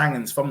one of the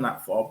Sangans from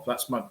that FOB.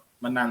 That's my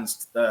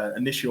nan's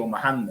initial on my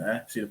hand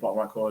there. See the bottom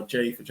right corner,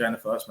 J for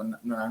Jennifer. That's my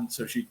nan.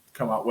 So she'd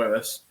come out with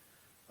us.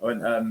 I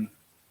went,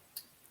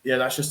 yeah,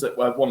 that's just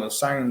one of the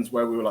Sangans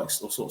where we were like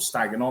sort of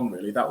stagging on.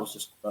 Really, that was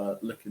just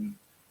looking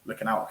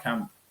out of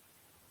camp.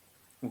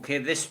 Okay,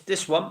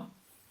 this one.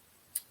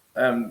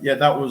 Yeah,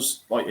 that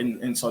was like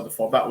inside the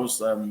FOB. That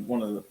was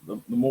one of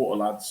the mortar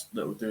lads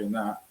that were doing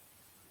that.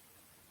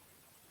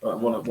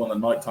 one of the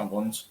nighttime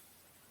ones.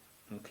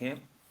 Okay.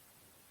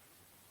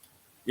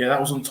 Yeah, that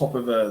was on top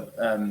of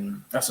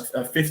that's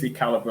a 50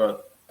 caliber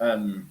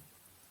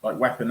like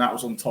weapon. That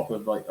was on top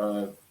of like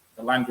a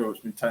Land Rover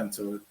that's been turned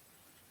to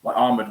like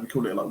armored. We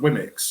call it like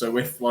Wimics. So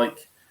if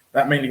like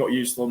that mainly got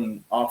used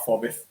on our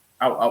fob, if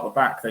out the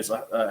back there's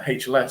a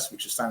HLS,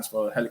 which stands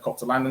for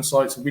helicopter landing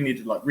site. So we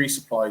needed like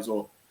resupplies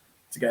or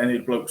to get any of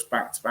the blokes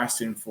back to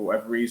Bastion for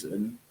whatever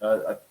reason,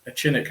 a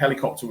Chinook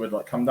helicopter would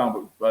like come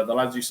down, but the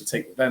lads used to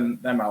take them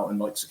out and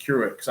like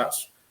secure it, because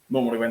that's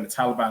normally when the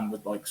Taliban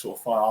would like sort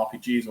of fire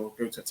RPGs or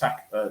go to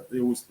attack.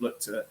 They always look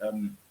to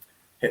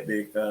hit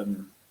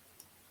the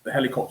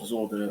helicopters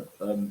or the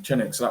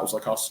Chinooks. So that was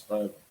like us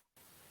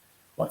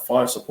like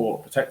fire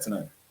support protecting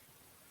it.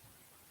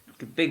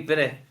 A big bit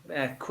of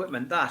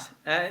equipment. That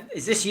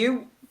is this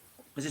you?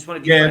 Is this one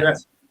of your your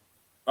friends?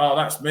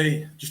 That's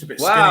me. Just a bit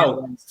wow.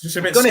 skinny. Just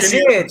a bit I'm going to say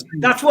skinny. it.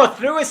 That's what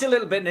threw us a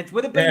little bit. And it's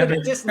with a bit of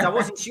a distance. I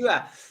wasn't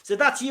sure. So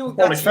that's you.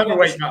 Probably that's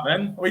featherweight back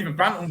then, or even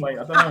bantamweight.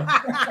 I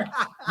don't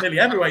know. Nearly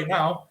heavyweight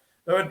now.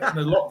 They were in the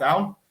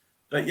lockdown.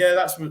 But yeah,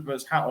 that's what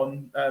was hat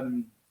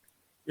on.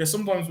 Yeah,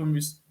 sometimes when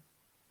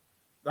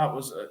that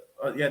was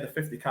the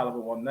 50 caliber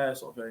one there,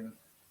 sort of thing.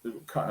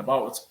 Cutting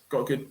about, it's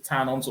got a good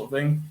tan on, sort of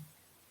thing.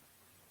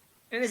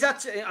 And is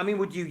that? I mean,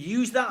 would you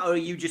use that, or are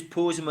you just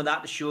posing with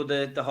that to show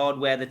the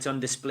hardware that's on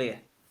display?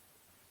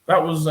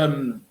 That was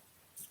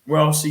where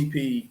our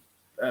CP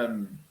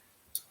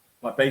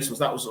my base was.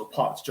 That was sort of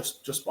parked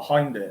just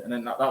behind it, and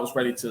then that was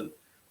ready to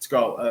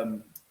go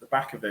out the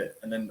back of it,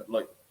 and then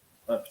like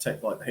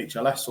protect like the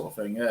HLS sort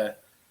of thing. Yeah,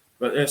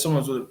 but yeah,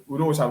 sometimes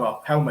we'd always have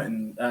our helmet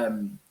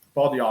and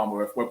body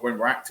armor when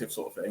we're active,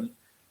 sort of thing.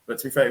 But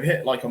to be fair, if you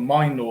hit like a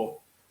mine or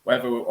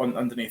whatever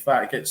underneath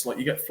that, it gets like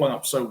you get flung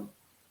up so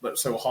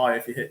high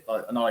if you hit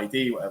like an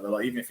ID, whatever.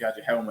 Like even if you had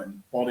your helmet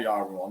and body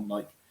armor on,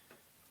 like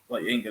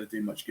you ain't gonna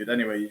do much good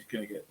anyway. You're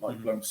gonna get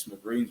like blown to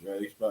smithereens,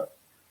 really. But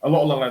a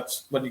lot of the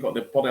lads, when you got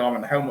the body armor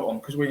and the helmet on,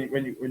 because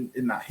when you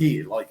in that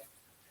heat, like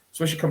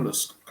especially a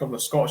couple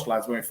of Scottish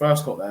lads when we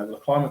first got there, we were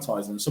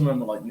acclimatised, and some of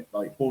them were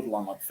like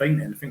borderline like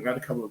fainting. I think we had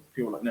a couple of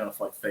people like near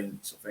like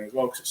faint sort of thing as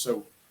well, because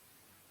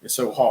it's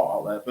so hot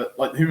out there. But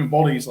like the human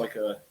body is like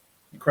a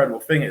incredible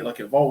thing. It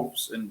like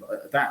evolves and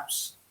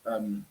adapts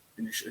in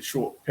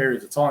short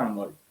periods of time.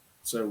 Like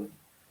so,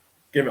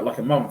 give it like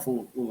a month,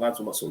 all the lads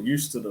were like sort of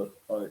used to the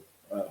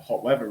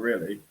hot weather,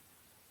 really.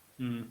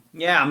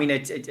 Yeah, I mean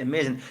it's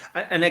amazing.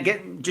 And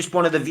again, just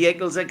one of the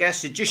vehicles, I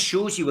guess, it just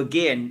shows you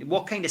again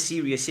what kind of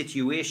serious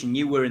situation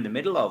you were in the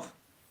middle of.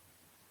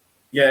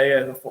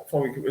 Yeah,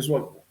 probably it was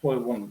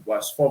probably one of the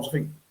worst fobs. I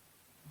think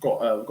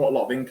got a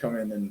lot of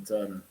incoming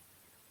and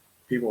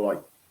people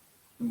like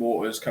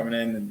mortars coming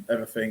in and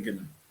everything,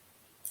 and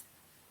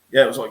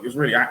yeah, it was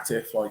really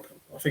active. Like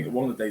I think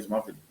one of the days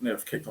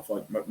I've kicked off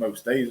like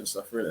most days and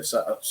stuff. Really, at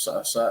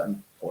a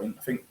certain point,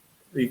 I think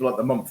either like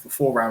the month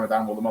before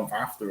Ramadan or the month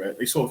after it,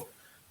 they sort of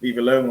leave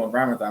alone on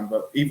Ramadan,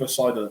 but either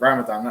side of the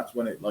Ramadan, that's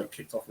when it like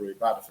kicked off really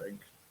bad, I think.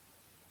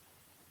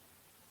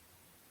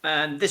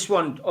 And this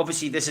one,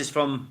 obviously, this is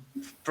from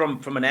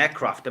an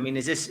aircraft. I mean,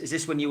 is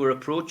this when you were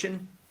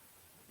approaching?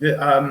 Yeah,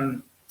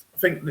 I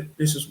think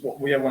this is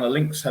what we have one of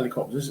Lynx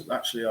helicopters. This is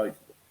actually like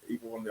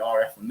either one of the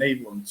RF or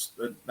Navy ones.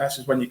 That's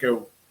just when you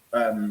go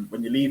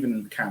when you're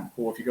leaving camp,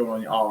 or if you're going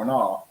on your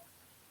R&R.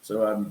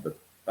 So, but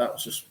that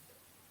was just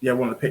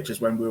one of the pictures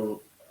when we were.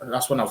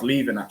 That's when I was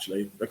leaving,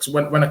 actually. Because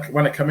when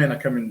I come in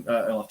on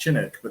a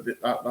Chinook, but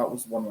that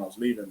was the one when I was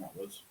leaving. That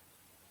was.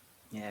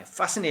 Yeah,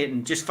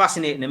 fascinating. Just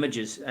fascinating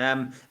images.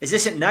 Is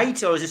this at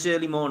night or is this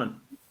early morning?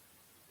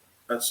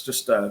 That's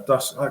just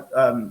dusk.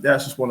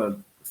 It's just one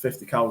of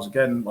 50 cows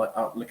again, like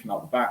looking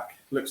out the back.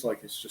 Looks like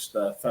it's just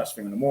first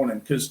thing in the morning.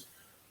 Because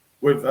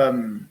with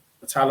the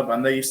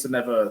Taliban, they used to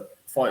never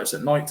fight us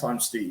at night time,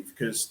 Steve,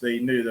 because they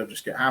knew they'd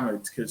just get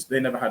hammered because they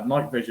never had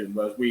night vision,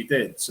 whereas we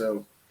did.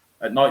 So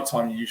at night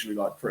time, you're usually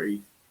like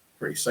pretty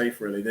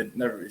safe, really. They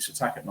never really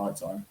attack at night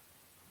time.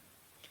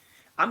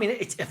 I mean,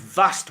 it's a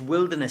vast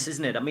wilderness,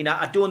 isn't it? I mean,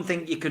 I don't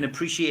think you can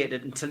appreciate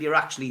it until you're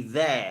actually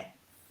there,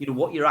 you know,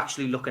 what you're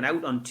actually looking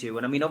out onto.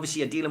 And I mean,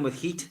 obviously, you're dealing with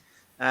heat,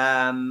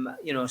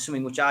 you know,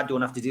 something which I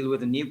don't have to deal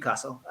with in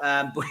Newcastle.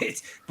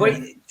 But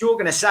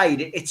joking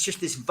aside, it's just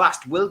this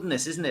vast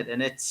wilderness, isn't it?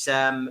 And it's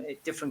a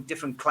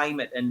different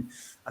climate. And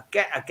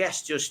I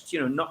guess just,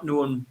 you know, not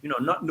knowing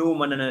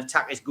when an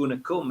attack is going to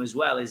come as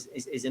well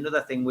is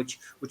another thing which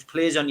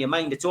plays on your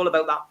mind. It's all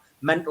about that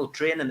mental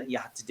training that you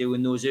had to do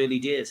in those early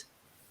days.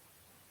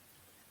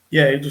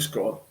 Yeah, you just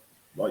got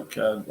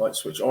to like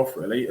switch off,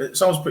 really. It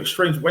sounds pretty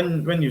strange.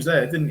 When you was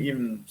there, it didn't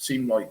even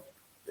seem like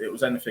it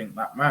was anything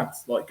that mad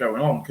like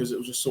going on, because it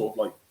was just sort of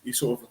like you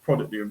sort of a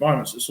product of your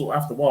environment. So sort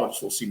of after a while, it just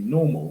sort of seemed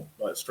normal,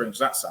 like strange as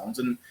that sounds.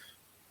 And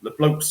the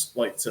blokes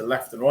like to the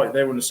left and right,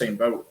 they were in the same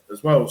boat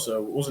as well.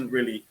 So it wasn't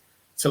really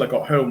till I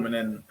got home, and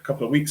then a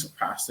couple of weeks have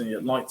passed, and you're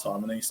at night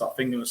time, and then you start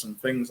thinking of some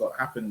things that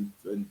happened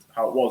and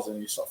how it was, and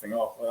you start thinking,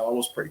 oh, well, I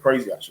was pretty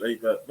crazy actually.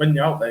 But when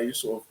you're out there, you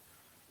sort of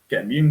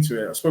get immune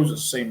to it. I suppose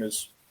it's the same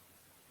as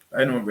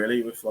anyone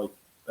really with like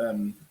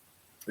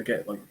they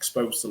get like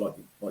exposed to like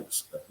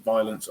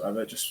violence or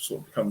whatever, it just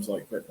sort of becomes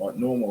like a bit like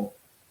normal.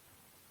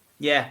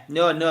 Yeah,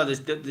 no,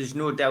 there's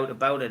no doubt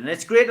about it, and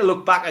it's great to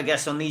look back, I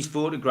guess, on these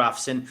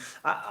photographs. And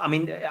I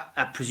mean,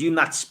 I presume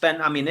that's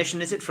spent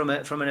ammunition. Is it from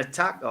an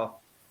attack or?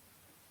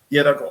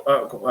 Yeah, that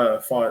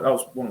got fired. That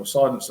was one of the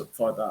sergeants that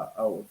fired that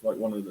out of like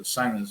one of the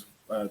Sangers,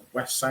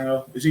 West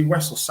Sanger. Is he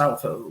West or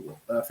South?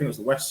 I think it was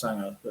the West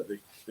Sanger, but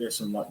there's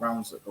some like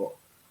rounds that got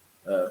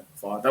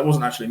fired. That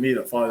wasn't actually me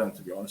that fired them,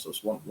 to be honest. It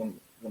was one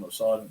of the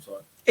sergeants.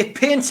 It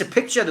paints a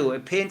picture, though.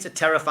 It paints a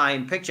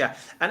terrifying picture.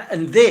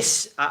 And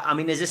this, I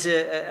mean, is this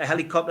a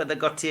helicopter that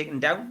got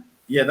taken down?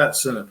 Yeah,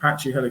 that's an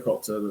Apache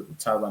helicopter that the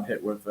Taliban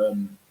hit with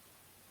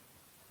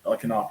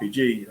like an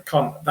RPG.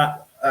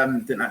 That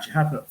didn't actually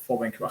happen at Fob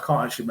Inc. I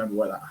can't actually remember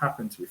where that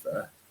happened, to be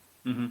fair.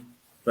 Mm-hmm.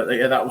 But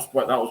yeah, that was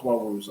while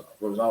we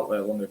was out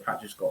there. One of the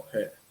Apaches got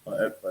hit by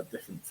a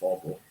different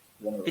fob. Or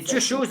one of the it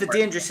just shows the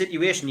dangerous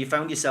situation you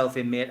found yourself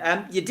in, mate.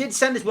 You did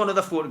send us one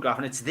other photograph,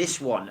 and it's this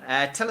one.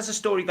 Tell us a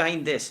story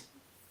behind this.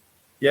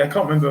 Yeah, I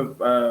can't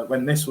remember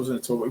when this was in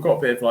at all, but we got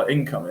a bit of like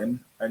incoming,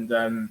 and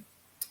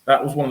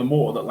that was one of the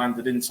mortar that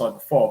landed inside the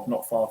fob,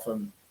 not far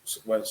from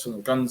where some of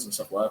the guns and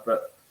stuff were.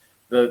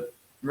 But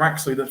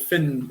actually the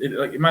fin,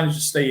 it managed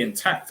to stay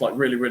intact, like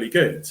really, really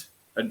good,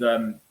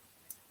 and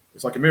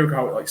it's like a miracle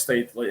how it like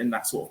stayed like in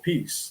that sort of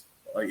piece,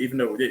 like even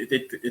though it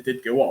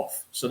did go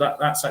off. So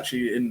that's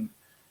actually in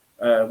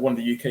one of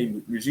the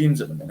UK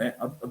museums at the minute.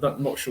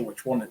 I'm not sure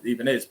which one it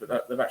even is,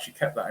 but they've actually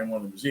kept that in one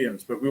of the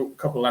museums. But a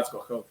couple of lads got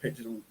a couple of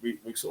pictures. We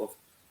sort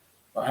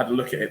of had a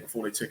look at it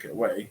before they took it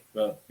away.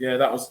 But yeah,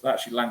 that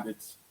actually landed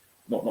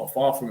not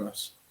far from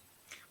us.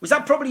 Was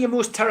that probably your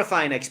most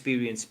terrifying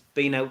experience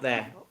being out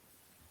there?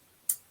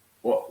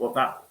 What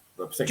that?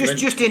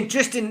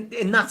 Just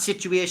in that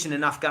situation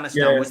in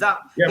Afghanistan, yeah, was that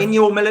in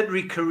your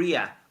military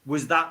career?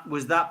 Was that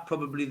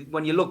probably,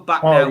 when you look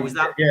back now? Was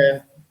that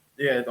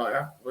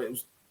like it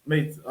was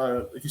made?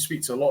 If you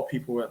speak to a lot of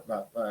people at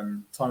that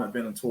time, have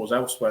been on tours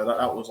elsewhere,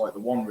 that was like the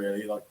one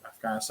really, like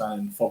Afghanistan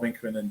and Fob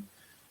Inc. and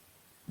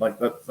like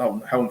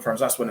that Helm Friends.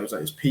 That's when it was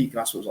at its peak.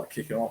 That's what was like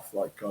kicking off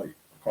like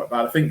quite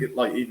bad. I think it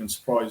like even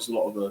surprised a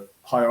lot of the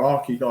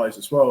hierarchy guys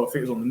as well. I think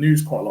it was on the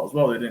news quite a lot as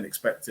well. They didn't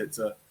expect it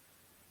to.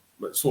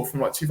 Sort of from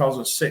like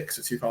 2006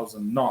 to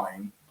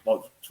 2009,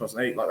 like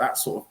 2008, like that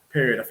sort of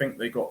period, I think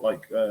they got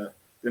like they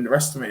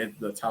underestimated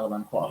the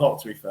Taliban quite a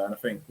lot, to be fair. And I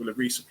think with the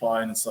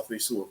resupplying and stuff, they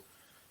sort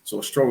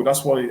of struggled.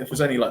 That's why if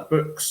there's any like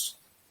books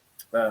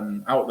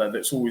out there,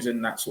 that's always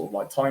in that sort of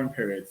like time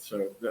period.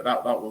 So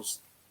that was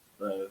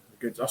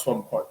good. That's why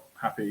I'm quite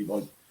happy.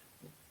 Like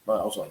I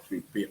was like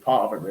to be a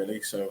part of it,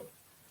 really. So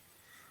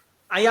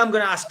I am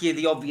going to ask you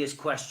the obvious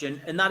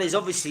question, and that is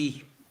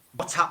obviously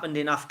what's happened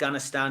in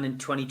Afghanistan in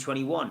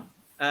 2021.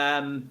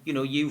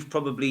 You've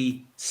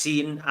probably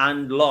seen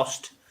and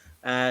lost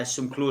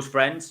some close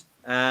friends.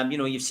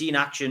 You've seen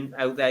action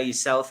out there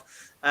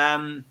yourself.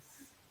 The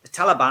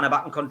Taliban are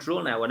back in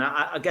control now, and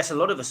I guess a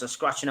lot of us are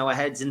scratching our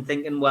heads and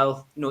thinking,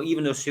 well,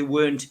 even us who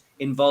weren't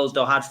involved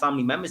or had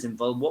family members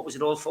involved, what was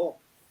it all for?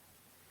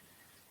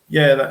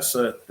 Yeah, that's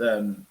a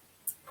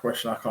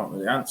question I can't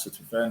really answer, to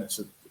be fair. And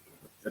it's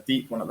a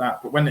deep one at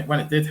that. But when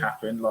it did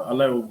happen, like I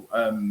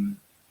know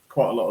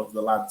quite a lot of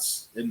the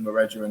lads in the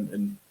regiment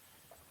and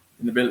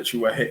in the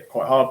military were hit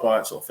quite hard by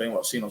it, sort of thing. What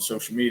I've seen on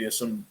social media,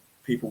 some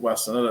people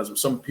worse than others, but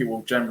some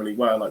people generally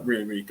were like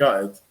really, really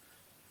gutted.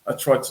 I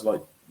tried to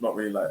like not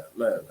really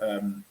let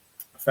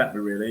affect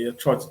me really. I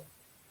tried to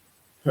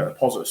put a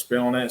positive spin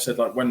on it. I said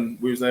like when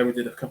we was there, we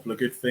did a couple of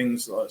good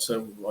things.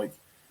 So like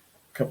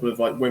a couple of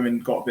like women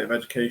got a bit of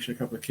education, a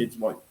couple of kids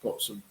like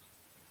got some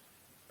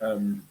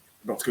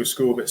got to go to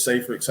school a bit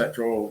safer,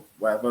 etc. or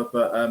whatever.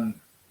 But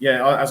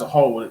yeah, as a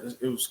whole,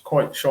 it was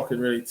quite shocking,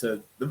 really.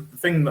 To the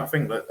thing that I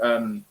think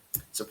that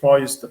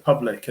surprised the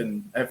public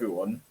and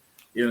everyone,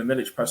 even the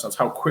military personnel,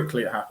 how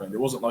quickly it happened. It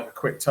wasn't like a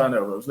quick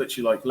turnover. It was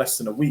literally like less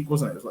than a week,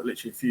 wasn't it? It was like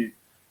literally a few.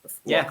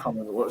 I can't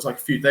remember what it was, like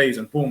a few days,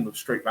 and boom, was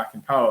straight back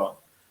in power.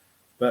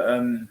 But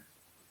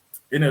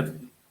in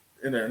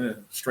a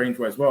strange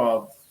way as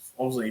well,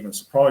 I wasn't even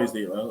surprised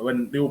either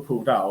when they all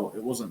pulled out.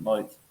 It wasn't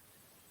like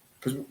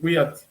because we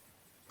had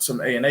some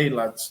A&A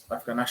lads,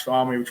 Afghan National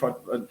Army. We tried;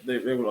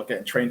 they were like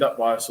getting trained up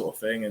by us, sort of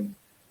thing, and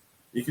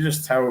you could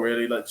just tell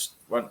really, like, just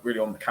weren't really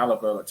on the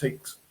caliber.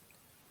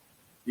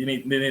 They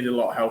needed a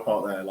lot of help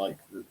out there. Like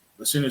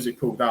as soon as they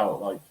pulled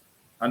out, like,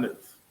 and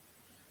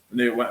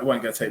it wasn't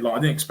going to take long. I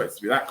didn't expect it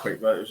to be that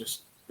quick, but it was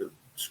just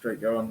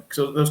straight going.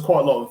 So there's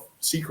quite a lot of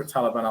secret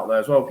Taliban out there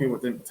as well. People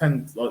didn't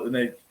pretend, like, and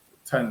they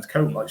turned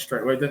coat like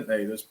straight away, didn't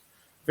they? I think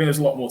there's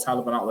a lot more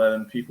Taliban out there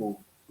than people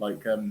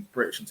like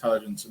British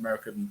intelligence,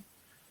 American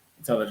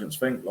intelligence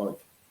think. Like,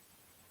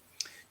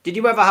 did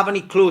you ever have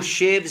any close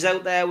shaves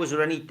out there? Was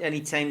there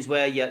any times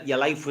where your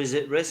life was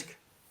at risk?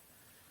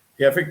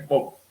 Yeah, I think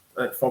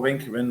at Fob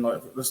Inc.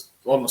 like this,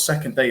 on the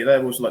second day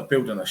there was like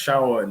building a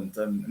shower and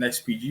an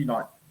SPG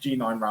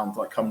G9 round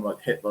like come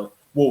like hit the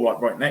wall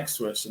like right next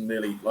to us and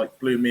nearly like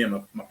blew me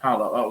and my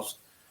pal up. That was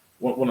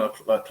one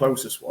of the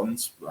closest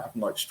ones that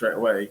happened like straight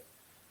away.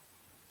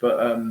 But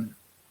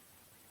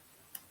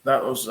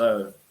that was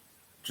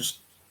just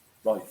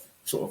like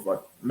sort of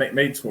like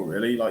made for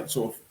really, like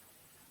sort of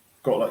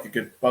got like a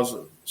good buzz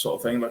sort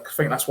of thing. Like I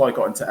think that's why I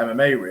got into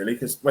MMA really,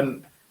 because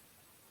when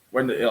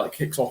it like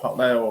kicks off out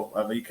there,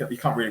 or you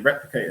can't really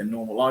replicate it in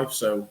normal life.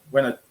 So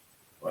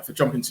if I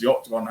jump into the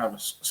octagon and have a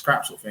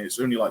scrap sort of thing, it's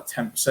only like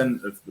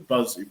 10% of the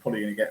buzz you're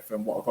probably going to get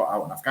from what I got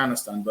out in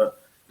Afghanistan.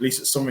 But at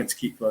least it's something to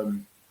keep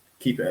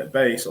it at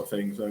bay, sort of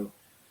thing. So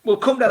we'll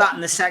come to that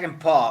in the second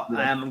part.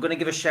 Yeah. I'm going to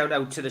give a shout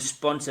out to the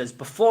sponsors.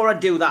 Before I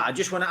do that, I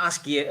just want to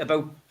ask you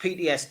about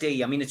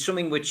PTSD. I mean, it's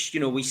something which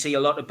we see a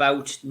lot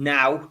about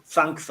now,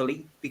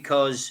 thankfully,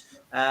 because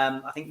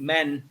I think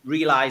men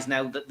realise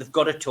now that they've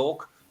got to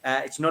talk.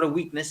 It's not a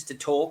weakness to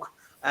talk,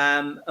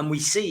 and we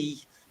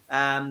see.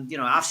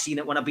 I've seen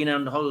it when I've been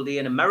on holiday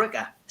in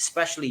America,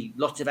 especially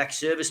lots of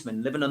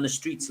ex-servicemen living on the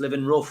streets,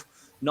 living rough,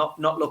 not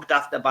looked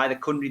after by the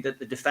country that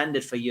they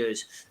defended for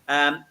years.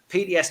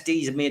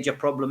 PTSD is a major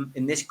problem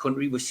in this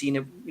country. We've seen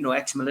it,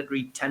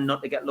 ex-military tend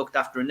not to get looked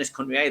after in this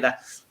country either.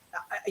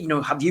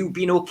 Have you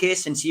been okay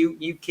since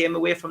you came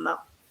away from that?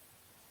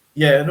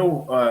 Yeah, in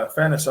all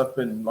fairness, I've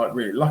been like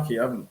really lucky.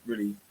 I haven't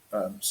really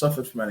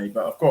suffered from any,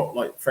 but I've got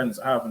like friends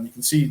that have, and you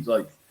can see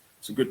like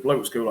some good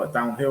blokes go like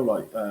downhill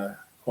like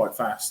quite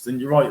fast.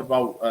 And you're right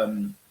about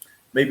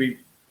maybe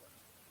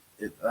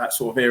that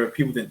sort of era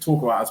people didn't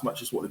talk about as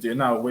much as what they do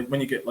now. When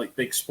you get like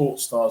big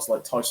sports stars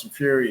like Tyson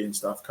Fury and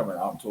stuff coming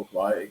out and talk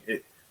about it,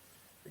 it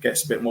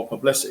gets a bit more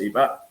publicity.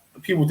 But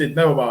people did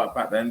know about it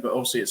back then, but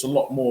obviously it's a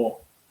lot more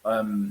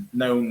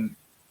known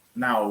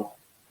now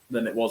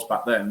than it was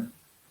back then.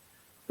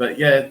 But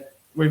yeah,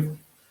 with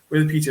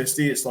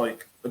PTSD, it's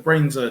like the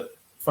brain's a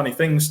funny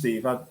thing,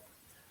 Steve. I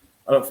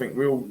don't think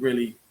we all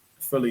really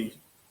fully,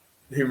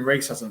 the human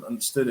race hasn't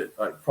understood it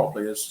like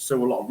properly. There's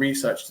still a lot of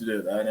research to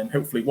do there, and then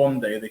hopefully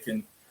one day they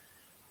can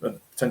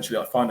potentially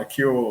like find a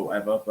cure or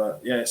whatever.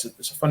 But yeah, it's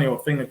a funny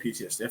old thing with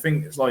PTSD. I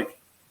think it's like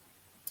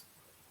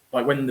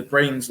when the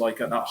brain's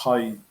like at that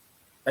high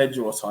edge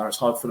all the time, it's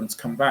hard for them to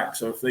come back.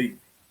 So if they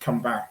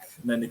come back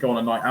and then they go on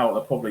a night out,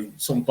 they'll probably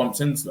someone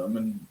bumps into them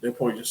and they'll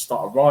probably just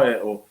start a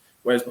riot, or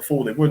whereas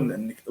before they wouldn't.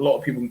 And a lot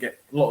of the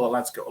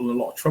lads got in a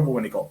lot of trouble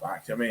when they got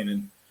back. You know what I mean?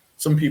 And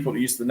some people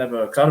used to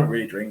never, because I don't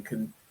really drink,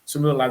 and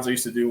some of the lads I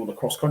used to do all the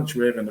cross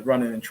country with and the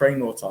running and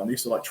train all the time, they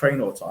used to like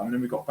train all the time. And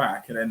then we got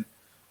back, and then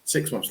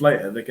 6 months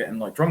later they're getting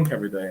like drunk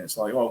every day. And it's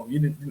like, oh, you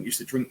didn't used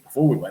to drink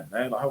before we went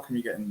there. Like, how come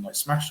you're getting like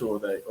smashed all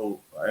day or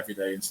every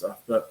day and stuff?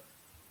 But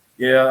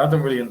yeah, I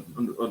don't really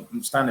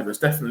understand it, but it's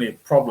definitely a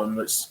problem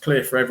that's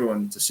clear for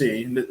everyone to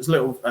see. And there's a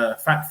little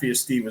fact for you,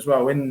 Steve, as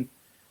well. In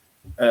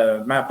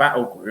Mad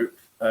Battle Group,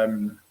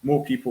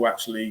 more people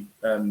actually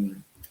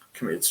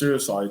committed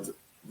suicide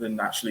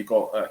than actually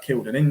got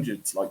killed and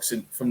injured. Like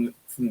from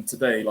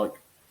today, like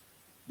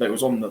that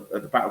was on the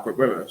battle group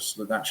with us,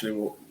 that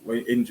actually were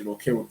injured or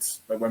killed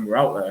when we were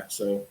out there.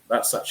 So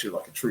that's actually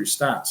like a true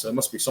stat. So it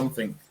must be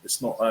something.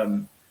 It's not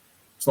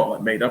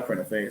like made up or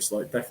anything. It's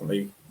like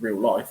definitely real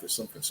life.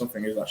 It's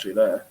something is actually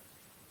there.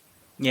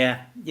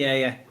 Yeah.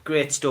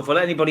 Great stuff. Well,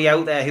 anybody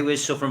out there who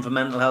is suffering from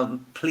mental health,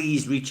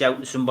 please reach out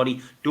to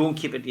somebody. Don't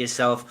keep it to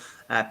yourself.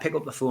 Pick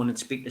up the phone and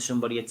speak to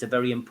somebody. It's a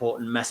very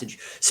important message.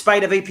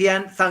 Spider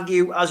VPN, thank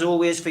you as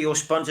always for your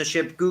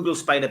sponsorship. Google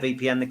Spider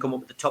VPN. They come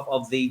up at the top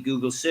of the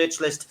Google search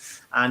list,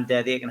 and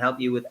they can help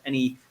you with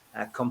any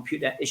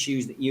computer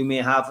issues that you may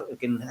have. It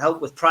can help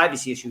with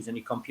privacy issues on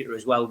your computer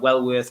as well.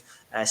 Well worth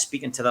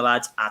speaking to the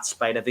lads at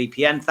Spider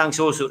VPN. Thanks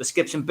also to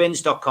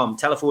skipsandbins.com.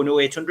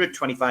 Telephone 0800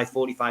 25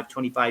 45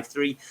 25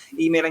 3.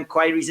 Email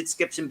inquiries at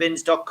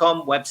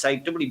skipsandbins.com.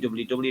 Website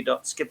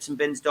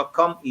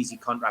www.skipsandbins.com. Easy,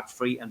 contract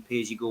free and pay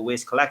as you go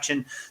waste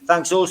collection.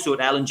 Thanks also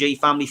to L&G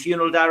Family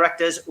Funeral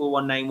Directors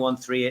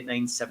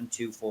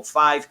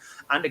 01913897245,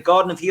 and to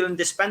Garden of Healing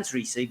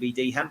Dispensary,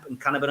 CBD hemp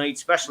and cannabinoid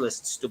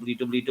specialists,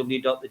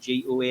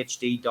 www.thegohd.com.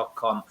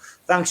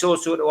 Thanks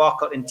also to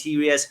Arcot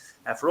Interiors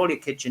for all your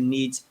kitchen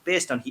needs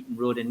based on Heaton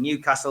Road in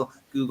Newcastle.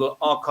 Google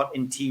Arcot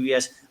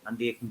Interiors and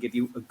they can give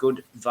you a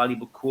good,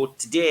 valuable quote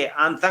today.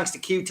 And thanks to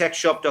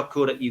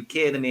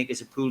qtechshop.co.uk, the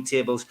makers of pool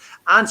tables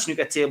and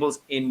snooker tables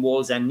in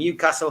Wallsend,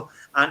 Newcastle,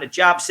 and to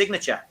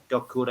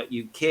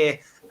jabsignature.co.uk.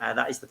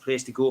 That is the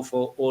place to go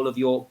for all of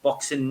your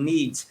boxing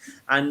needs.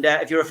 And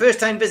if you're a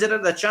first-time visitor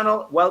to the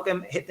channel,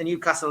 welcome. Hit the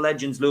Newcastle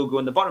Legends logo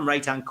in the bottom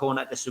right-hand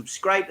corner to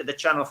subscribe to the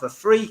channel for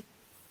free.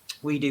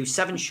 We do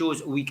 7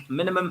 shows a week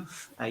minimum,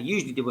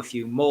 usually do a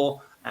few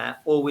more.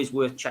 Always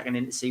worth checking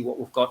in to see what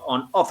we've got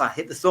on offer.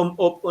 Hit the thumb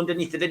up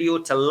underneath the video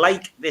to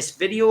like this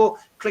video.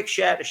 Click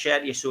share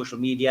to your social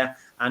media,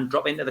 and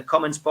drop into the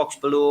comments box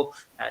below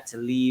to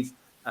leave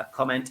a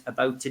comment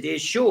about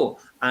today's show.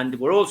 And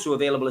we're also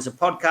available as a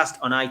podcast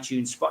on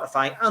iTunes,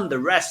 Spotify, and the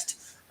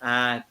rest.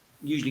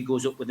 Usually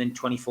goes up within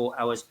 24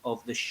 hours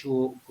of the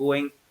show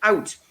going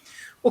out.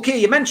 Okay,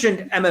 you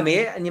mentioned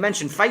MMA and you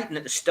mentioned fighting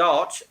at the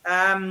start.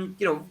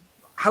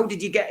 How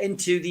did you get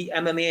into the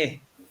MMA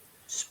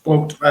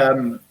sport?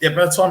 Well, by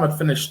the time I'd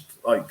finished,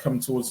 like, come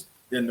towards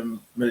the end of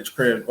military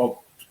career,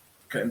 well,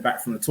 getting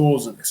back from the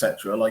tours,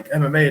 etc., like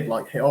MMA had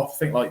like hit off. I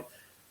think like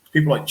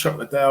people like Chuck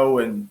Liddell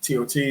and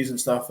TOTs and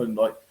stuff, and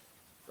like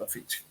I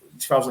think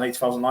 2008,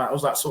 2009. It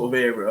was that sort of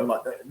era,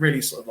 like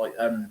really sort of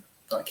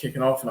like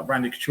kicking off, and like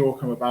Randy Couture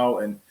come about,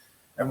 and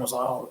everyone was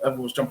like, oh,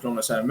 everyone was jumping on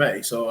this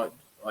MMA. So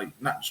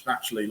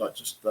naturally, like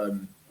just I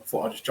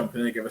thought I'd just jump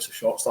in and give us a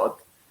shot.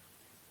 Started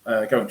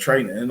going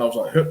training, and I was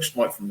like hooked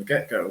right from the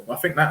get go. I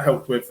think that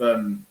helped with,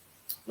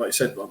 like you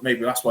said, like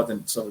maybe that's why I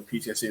didn't suffer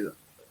PTSD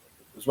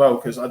as well,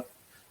 because I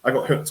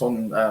got hooked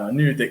on a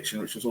new addiction,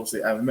 which was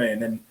obviously MMA,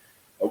 and then.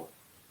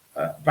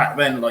 Back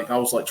then, like I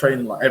was like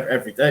training like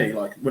every day,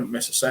 like wouldn't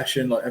miss a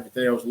session, like every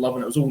day. I was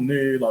loving it. It was all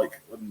new,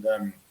 like,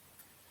 and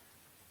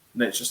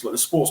it's just like the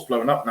sport's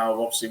blowing up now,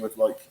 obviously with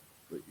like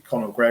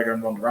Conor McGregor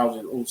and Ronda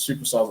Rousey, all the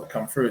superstars that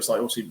come through. It's like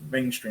obviously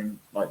mainstream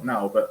like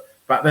now, but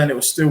back then it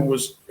would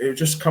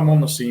just come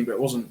on the scene, but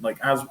it wasn't like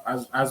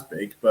as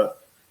big.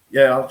 But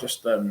yeah, I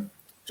just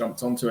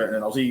jumped onto it,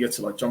 and I was eager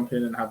to like jump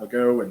in and have a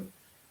go and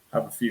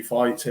have a few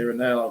fights here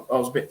and there. I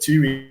was a bit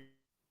too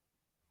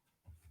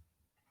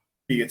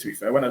eager, to be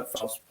fair. When I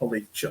was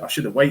probably, I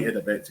should have waited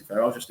a bit, to be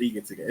fair. I was just eager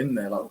to get in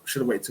there. Like,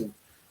 should have waited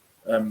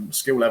till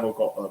skill level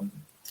got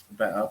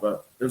better.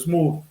 But there was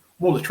more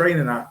the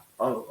training that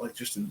I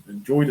just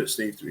enjoyed it,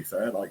 Steve, to be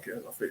fair. Like,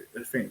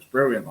 I think it's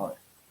brilliant. Like,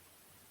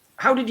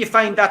 how did you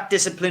find that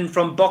discipline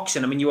from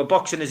boxing? I mean, you were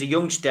boxing as a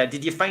youngster.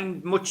 Did you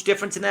find much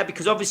difference in there?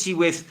 Because obviously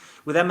with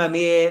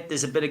MMA,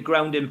 there's a bit of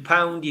ground and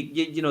pound.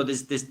 You know,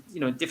 there's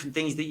different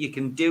things that you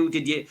can do.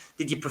 Did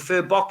you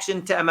prefer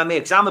boxing to MMA?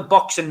 Because I'm a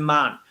boxing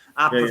man.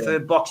 I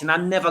preferred boxing. I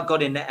never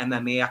got into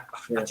MMA.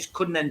 I just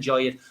couldn't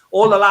enjoy it.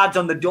 All the lads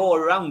on the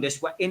door around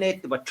us were in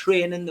it. They were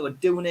training. They were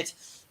doing it.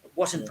 It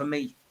wasn't for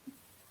me.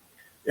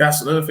 Yeah,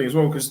 that's another thing as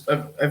well, because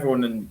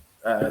everyone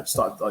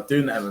started like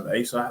doing the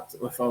MMA. So I had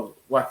to, if I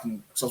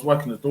was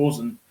working the doors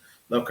in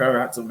local area,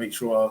 I had to make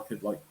sure I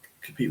could like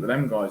compete with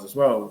them guys as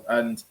well.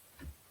 And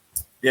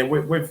yeah,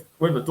 with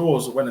the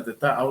doors, when I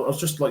did that, I was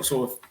just like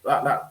sort of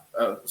that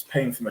was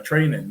paying for my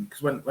training,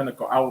 because when I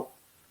got out.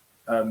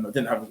 I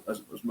didn't have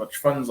as much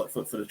funds like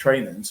for the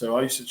training, so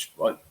I used to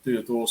like do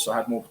the doors. So I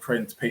had more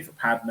training to pay for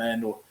pad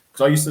men, or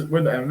because I used to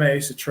with the MMA, I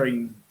used to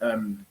train at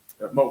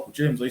multiple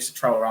gyms. I used to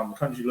travel around the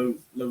country, loads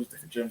of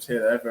different gyms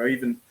here, there,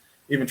 even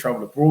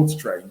travel abroad to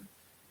train,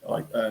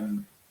 like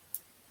Holland,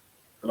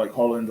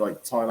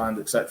 like Thailand,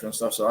 etc. and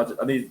stuff. So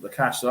I needed the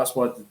cash, so that's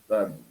why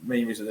the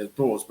main reason I did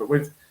doors. But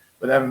with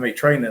MMA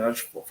training, I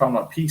just found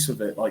like peace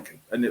with it, like,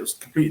 and it was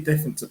completely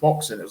different to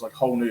boxing. It was like a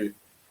whole new.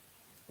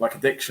 Like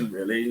addiction,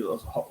 really, a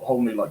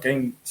whole new like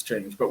game to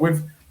change. But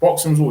with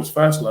boxing was always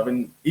first love,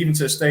 and even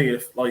to this day,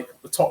 if like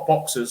the top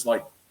boxers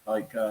like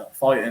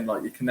fighting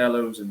like your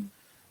Canelos and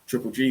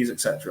Triple G's,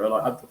 etc.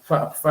 Like I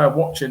prefer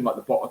watching like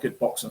a good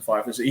boxing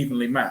fight if it's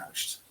evenly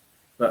matched.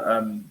 But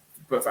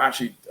for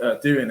actually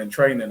doing and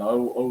training, I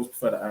always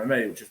prefer the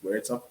MMA, which is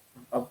weird. So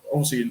I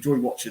obviously enjoy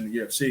watching the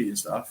UFC and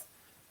stuff,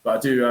 but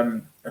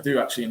I do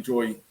actually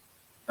enjoy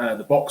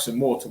the boxing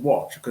more to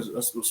watch, because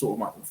that's sort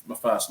of my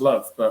first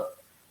love. But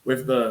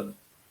with the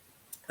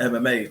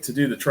MMA, to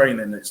do the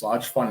training, it's like I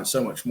just find it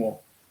so much more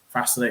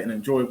fascinating and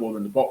enjoyable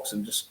than the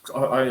boxing. Just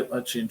I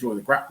actually enjoy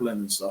the grappling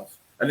and stuff,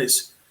 and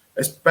it's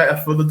better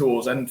for the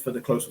doors and for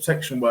the close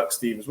protection work,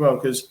 Steve, as well.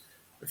 Because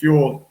if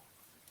you're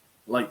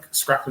like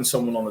scrapping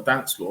someone on the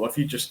dance floor, if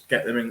you just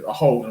get them in a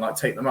hole and like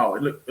take them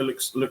out, it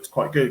looks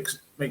quite good, because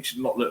it makes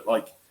you not look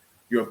like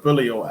you're a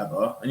bully or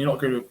whatever, and you're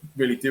not going to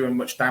really doing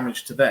much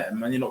damage to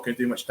them, and you're not going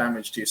to do much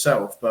damage to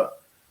yourself. But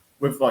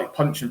with like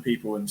punching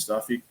people and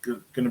stuff, you're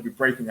going to be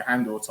breaking your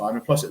hand all the time,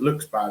 and plus it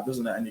looks bad,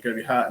 doesn't it? And you're going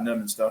to be hurting them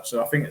and stuff.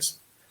 So I think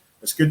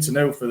it's good to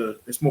know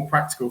it's more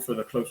practical for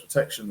the close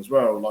protection as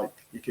well. Like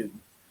you can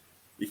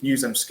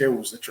use them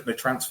skills; they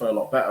transfer a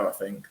lot better, I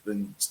think,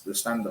 than the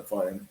stand-up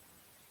fighting.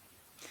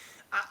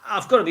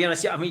 I've got to be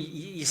honest. I mean,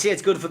 you say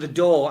it's good for the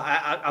door.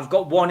 I've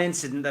got one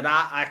incident that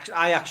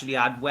I actually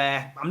had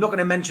where I'm not going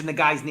to mention the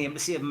guy's name to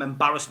save him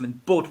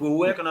embarrassment, but we were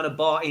working on a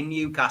bar in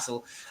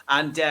Newcastle,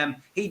 and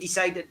he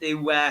decided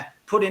to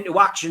put into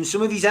action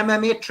some of his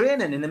MMA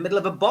training in the middle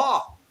of a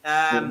bar.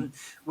 And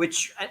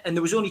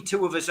there was only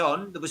two of us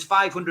on. There was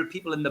 500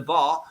 people in the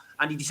bar,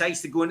 and he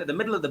decides to go into the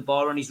middle of the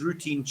bar on his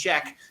routine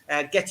check,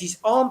 get his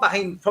arm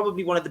behind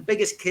probably one of the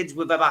biggest kids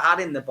we've ever had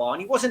in the bar.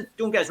 And he wasn't,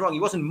 don't get us wrong, he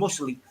wasn't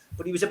muscly,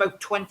 but he was about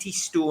 20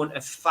 stone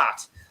of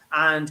fat.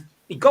 And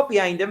he got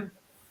behind him,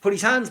 put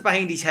his hands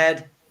behind his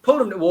head,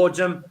 pulled him towards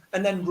him,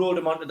 and then rode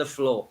him onto the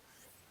floor.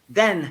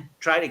 Then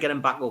tried to get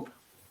him back up.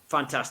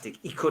 Fantastic.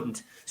 He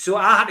couldn't. So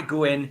I had to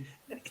go in.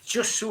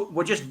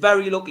 We're just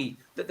very lucky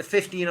that the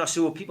 15 or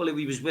so people who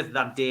he was with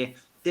that day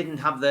didn't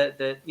have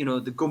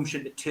the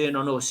gumption to turn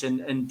on us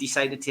and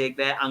decide to take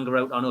their anger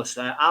out on us.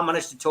 I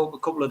managed to talk a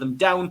couple of them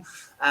down,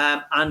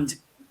 and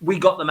we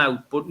got them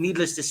out. But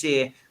needless to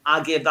say,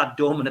 I gave that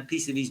Dorman a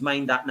piece of his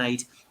mind that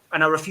night,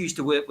 and I refused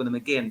to work with him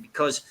again,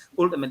 because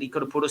ultimately he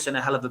could have put us in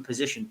a hell of a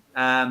position.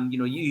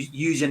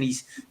 Using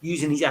his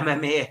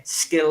MMA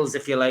skills,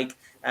 if you like.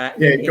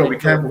 You've got to be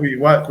careful who you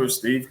work with,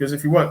 Steve, because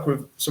if you work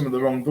with some of the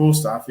wrong door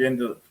staff, you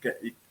end up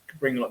you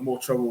bring like more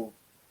trouble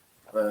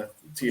to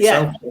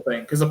yourself, I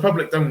think, because the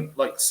public don't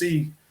like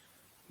see,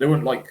 they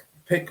wouldn't like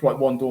pick like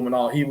one doorman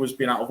out, he was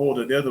being out of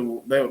order. The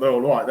other, they're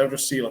all right. They'll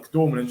just see like a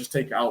doorman and just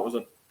take it out as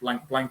a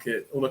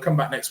blanket, or they'll come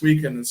back next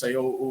weekend and say,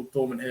 "Oh,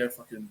 doorman here,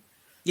 fucking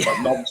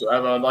like knobs or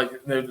whatever."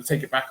 Like they'll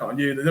take it back on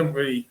you. They don't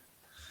really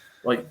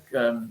like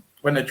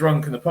when they're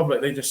drunk in the public.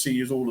 They just see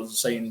you all as the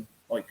same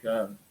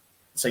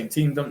same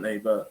team, don't they?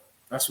 But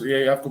that's what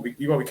you got to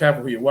be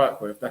careful who you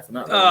work with,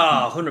 definitely.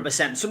 Oh,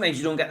 100%. Sometimes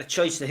you don't get the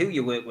choice of who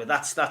you work with.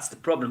 That's the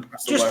problem.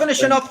 That's Just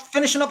finishing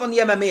up on the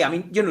MMA. I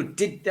mean, you know,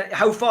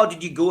 how far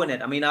did you go in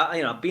it? I mean,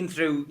 I've been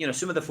through, you know,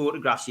 some of the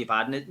photographs you've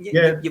had, and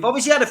you've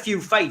obviously had a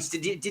few fights.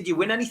 Did you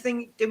win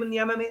anything doing the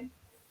MMA?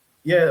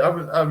 Yeah,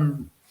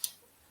 to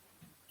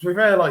be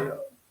fair, like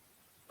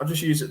I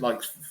just use it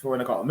like for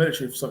when I got out of the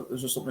military. So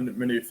there's just something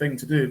a new thing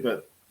to do.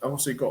 But I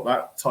obviously got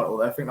that title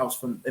there. I think that was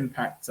from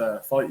Impact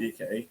Fight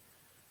UK,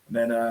 and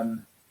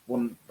then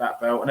won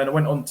that belt. And then I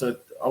went on to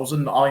I was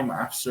in the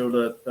IMAF, so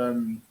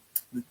the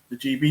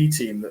GB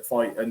team that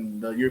fight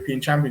in the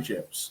European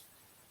Championships.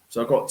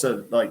 So I got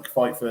to like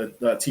fight for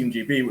Team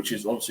GB, which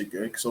is obviously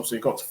good because obviously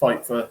I got to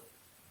fight for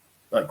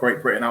like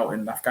Great Britain out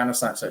in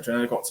Afghanistan, etc.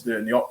 And I got to do it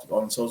in the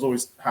octagon, so I was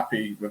always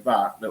happy with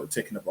that little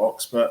tick in the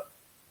box. But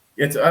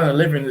yeah, to earn a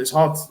living, it's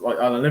hard to like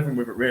earn a living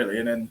with it really.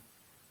 And then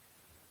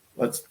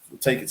let's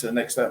take it to the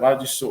next step. I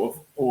just sort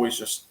of always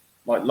just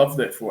like loved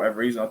it for whatever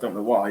reason. I don't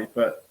know why,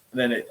 but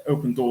then it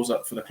opened doors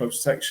up for the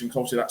close protection because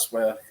obviously that's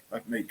where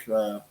I make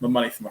my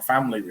money for my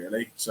family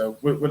really. So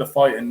with the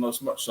fighting,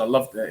 as much as I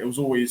loved it, it was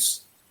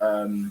always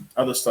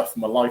other stuff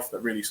in my life that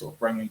really sort of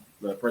bring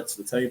the bread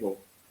to the table.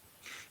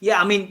 Yeah,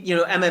 I mean, you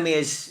know, MMA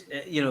is,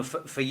 you know,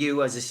 for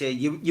you, as I say,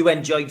 you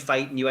enjoyed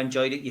fighting, you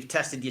enjoyed it, you've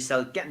tested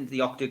yourself, getting to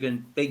the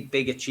octagon,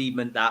 big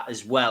achievement that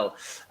as well.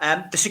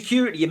 The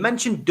security, you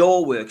mentioned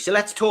door work, so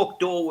let's talk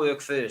door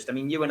work first. I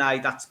mean, you and I,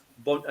 that's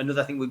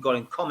another thing we've got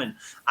in common.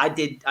 I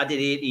did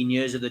 18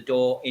 years of the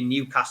door in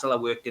Newcastle. I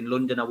worked in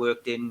London. I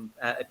worked in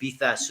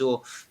Ibiza.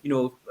 So, you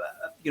know,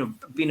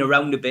 been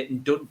around a bit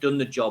and done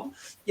the job.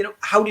 You know,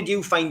 how did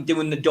you find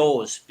doing the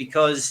doors?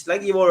 Because,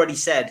 like you already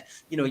said,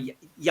 you know,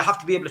 you have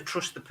to be able to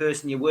trust the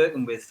person you're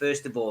working with,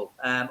 first of all,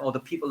 or the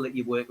people that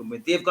you're working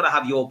with. They've got to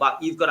have your back.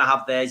 You've got to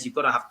have theirs. You've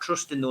got to have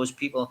trust in those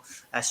people.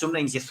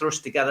 Sometimes you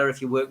thrust together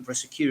if you're working for a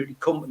security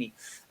company.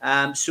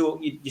 So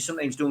you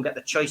sometimes don't get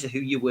the choice of who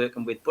you're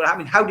working with. But I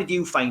mean, how did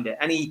you find it?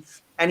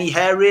 Any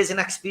hair raising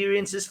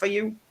experiences for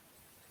you?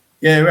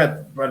 Yeah,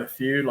 we had a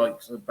few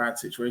like sort of bad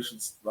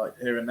situations like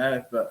here and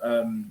there, but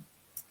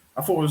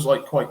I thought it was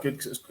like quite good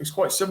because it's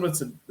quite similar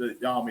to the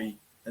army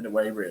in a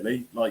way,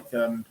 really. Like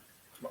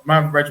my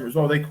regiment as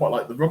well, they quite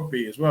like the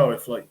rugby as well.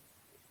 If like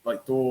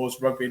doors,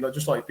 rugby, like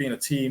just like being a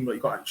team, like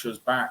you got each other's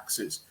backs.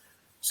 It's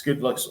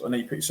good, like and then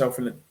you put yourself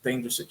in a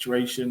dangerous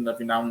situation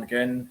every now and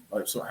again,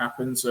 like sort of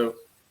happens. So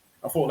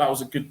I thought that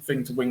was a good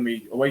thing to wing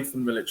me away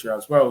from the military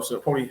as well. So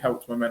it probably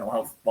helped my mental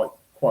health like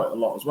quite a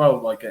lot as well,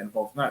 like getting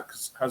involved in that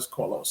because it has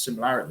quite a lot of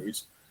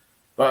similarities.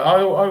 But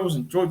I always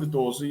enjoyed the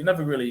doors. So you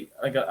never really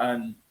got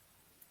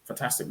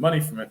fantastic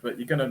money from it, but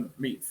you're going to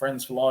meet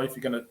friends for life.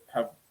 You're going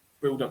to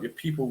build up your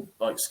people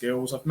like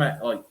skills. I've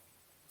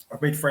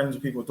made friends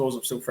with people at doors.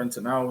 I'm still friends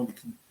to now, and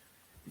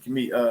you can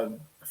meet a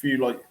few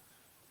like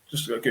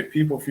just good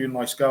people, a few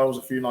nice girls,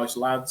 a few nice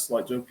lads,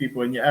 like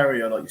people in your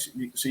area. Like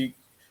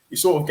you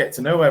sort of get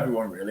to know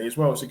everyone really as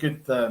well. It's a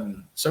good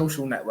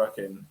social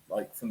networking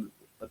like from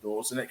the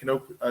doors, and it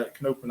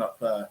can open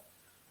up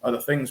other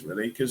things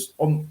really because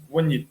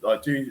when you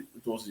do the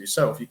doors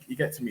yourself, you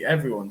get to meet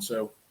everyone.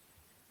 So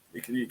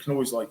you can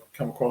always like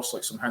come across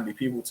like some handy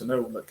people to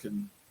know that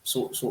can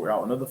sort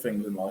out on other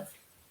things in life.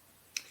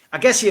 I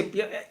guess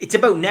it's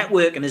about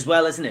networking as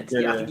well, isn't it?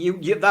 Yeah. I think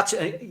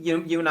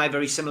you and I are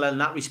very similar in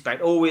that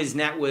respect. Always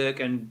network,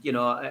 and you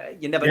know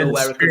you never know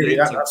where it could lead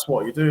to. That's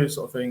what you do,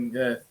 sort of thing.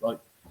 Yeah, like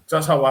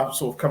that's how I've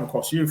sort of come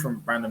across you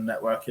from random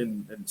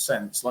networking in a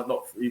sense, like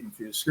not even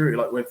for your security,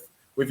 like with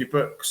your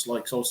books.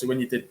 Like so obviously when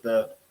you did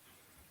the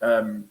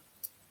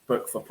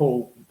book for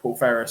Paul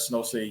Ferris, and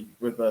obviously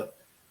with the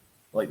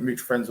like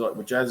mutual friends like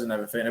with Jez and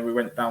everything, and we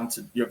went down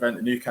to your event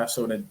in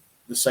Newcastle, and then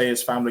the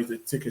Sayers family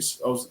that took us.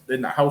 I was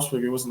in that house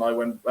with you, wasn't I?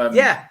 When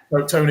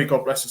Tony,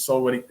 God bless his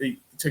soul, when he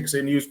took us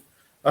in.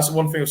 That's the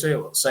one thing I say.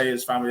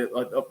 Sayers family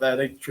like up there,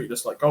 they treat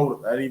us like gold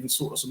up there. They even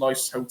sort us a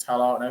nice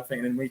hotel out and everything.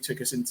 And then we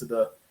took us into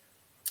the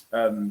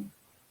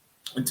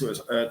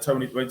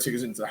Tony took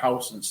us into the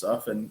house and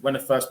stuff. And when I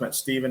first met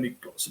Stephen, he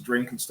got us a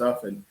drink and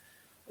stuff. And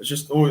it's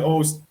just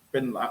always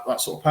been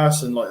that sort of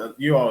person like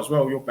you are as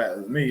well. You're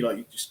better than me.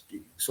 Like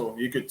you're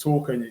a good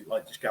talker, and you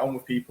like just get on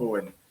with people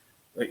and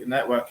like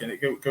networking.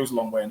 It goes a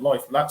long way in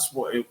life. That's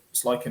what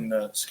it's like in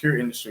the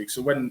security industry.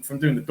 So from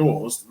doing the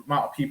doors, the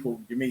amount of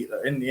people you meet that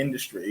are in the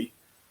industry,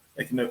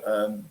 they can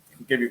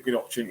give you good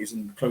opportunities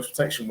in the close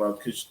protection world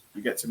because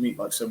you get to meet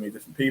like so many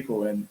different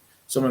people, and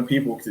some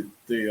people could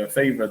do you a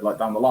favour like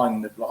down the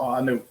line. Like, oh,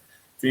 I know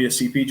for your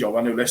CP job,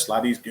 I know this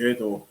lad, he's good,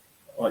 or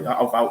like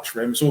I'll vouch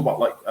for him. It's all about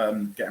like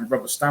getting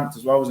rubber stamped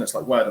as well, isn't it? It's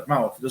like word of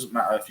mouth. It doesn't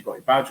matter if you got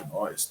your badge or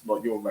not. It's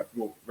like your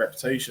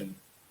reputation.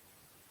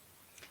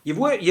 You've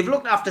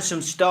looked after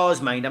some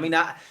stars, mind. I mean,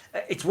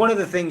 it's one of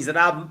the things that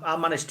I've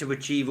managed to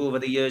achieve over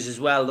the years as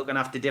well, looking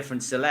after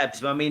different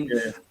celebs. But I mean,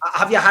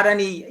 have you had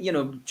any,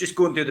 just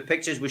going through the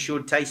pictures, we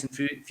showed Tyson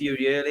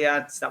Fury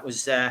earlier. That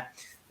was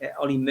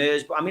Ollie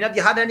Murs. But I mean, have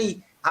you had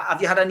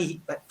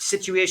any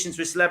situations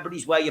with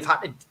celebrities where you've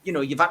had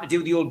to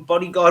do the old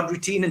bodyguard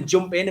routine and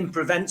jump in and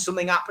prevent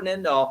something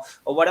happening or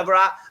whatever?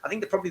 I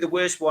think probably the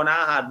worst one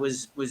I had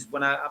was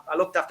when I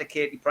looked after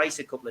Katie Price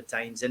a couple of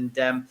times, and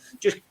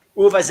just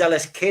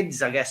overzealous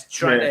kids, I guess,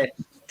 trying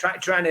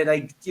to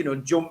like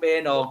jump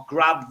in or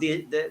grab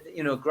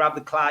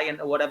the client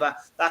or whatever.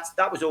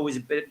 That was always a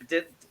bit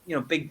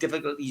big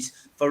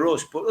difficulties for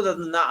us. But other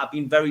than that, I've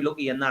been very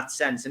lucky in that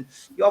sense. And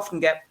you often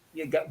get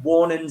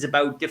warnings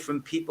about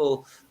different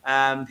people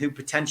who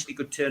potentially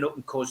could turn up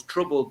and cause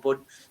trouble. But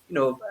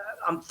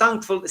I'm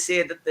thankful to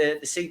say that the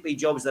CP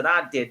jobs that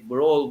I did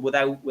were all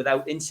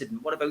without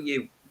incident. What about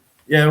you?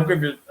 Yeah, I'll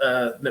give you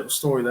a little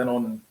story then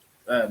on.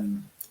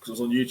 Because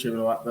I was on YouTube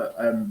and all that, but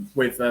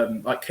with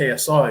like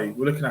KSI,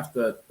 we're looking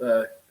after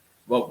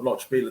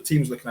the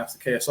team's looking after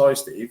KSI,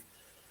 Steve.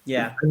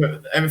 Yeah,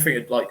 everything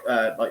had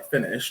like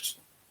finished,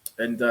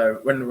 and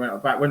when we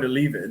went back, when they're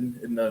leaving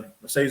in the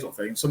Mercedes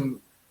thing,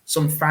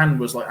 some fan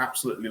was like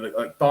absolutely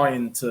like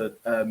dying to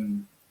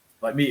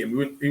like meet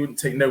him. He wouldn't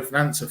take no for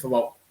an answer for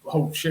like the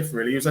whole shift.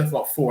 Really, he was there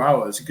for like 4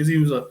 hours because he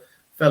was a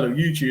fellow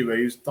YouTuber.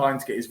 He was dying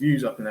to get his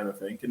views up and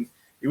everything, and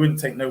he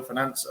wouldn't take no for an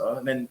answer.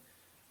 And then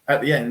at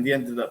the end, he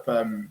ended up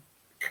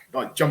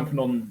like jumping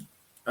on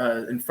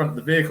in front of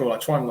the vehicle,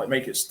 like trying to like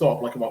make it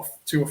stop, like about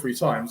 2 or 3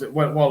 times. It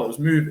went while it was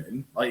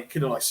moving. Like,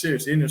 could have like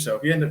seriously injured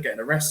himself. He ended up getting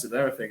arrested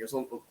and everything. It's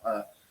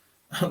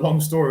a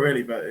long story,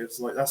 really, but it's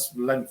like that's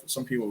the length that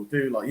some people will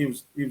do. Like he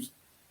was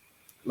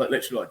like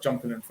literally like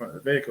jumping in front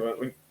of the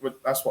vehicle.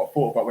 That's what I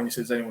thought about when you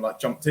said anyone like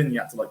jumped in, you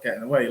had to like get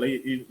in the way. Like,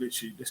 he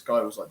literally, this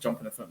guy was like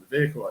jumping in front of the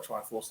vehicle, like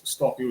trying to force it to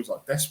stop. He was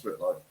like desperate,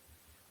 like.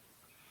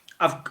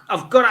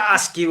 I've got to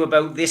ask you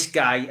about this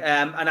guy,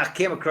 and I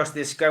came across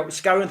this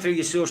scouring through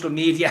your social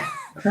media.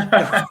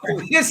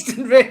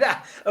 Winston Ritter,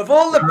 of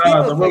all the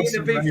people for you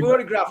to be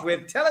photographed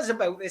with, tell us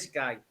about this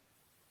guy.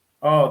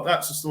 Oh,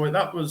 that's a story.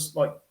 That was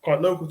like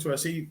quite local to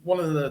us. One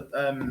of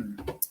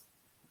the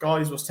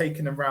guys was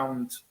taking him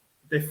around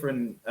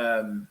different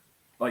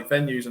like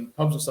venues and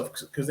pubs and stuff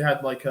because they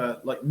had like a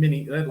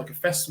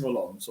festival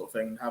on sort of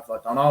thing, have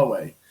like on our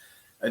way.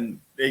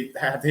 And they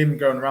had him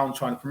going around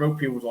trying to promote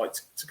people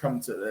to come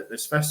to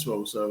this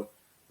festival. So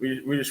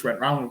we just went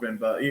around with him.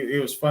 But he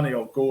was funny,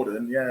 old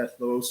Gordon. Yeah,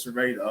 the Wilson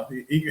Raider.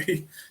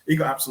 He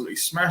got absolutely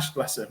smashed,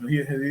 bless him.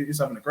 He was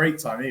having a great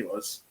time, he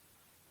was.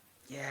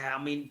 Yeah,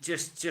 I mean,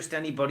 just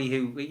anybody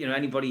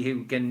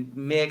who can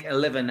make a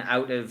living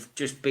out of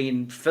just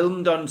being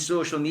filmed on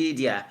social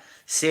media,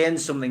 saying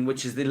something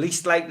which is the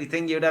least likely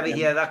thing you'd ever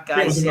hear that guy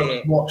say. It was the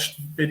most watched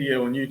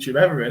video on YouTube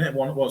ever, isn't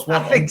it?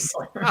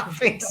 I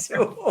think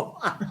so.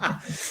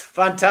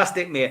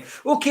 Fantastic, mate.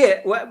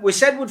 Okay, we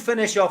said we'd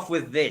finish off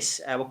with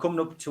this. We're coming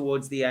up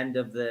towards the end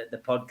of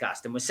the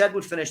podcast, and we said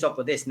we'd finish off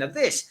with this. Now,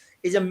 this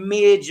is a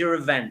major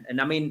event,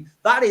 and I mean,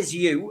 that is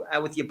you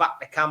with your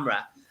back to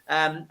camera.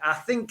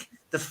 I think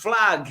the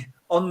flag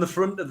on the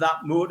front of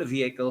that motor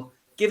vehicle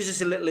gives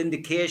us a little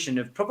indication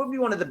of probably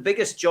one of the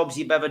biggest jobs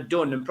you've ever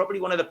done and probably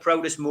one of the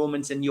proudest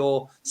moments in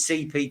your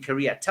CP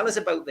career. Tell us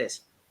about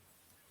this.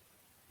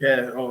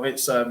 Yeah, well,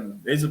 it's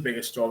the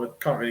biggest job.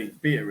 I can't really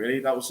beat it, really.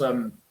 That was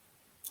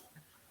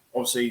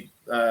obviously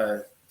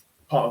part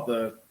of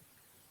the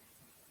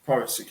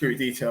private security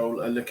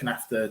detail looking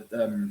after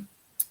the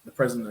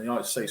President of the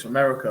United States of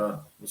America.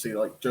 Obviously,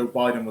 like Joe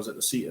Biden was at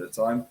the seat at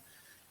the time.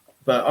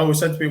 But I always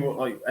said to people,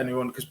 like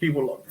anyone, because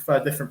people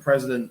prefer different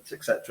presidents,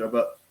 etc.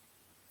 But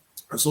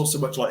it's not so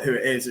much like who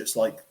it is. It's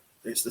like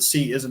it's the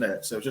seat, isn't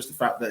it? So just the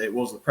fact that it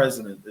was the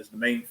president is the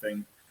main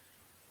thing.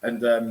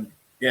 And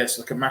yeah, it's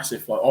like a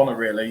massive like honor,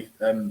 really,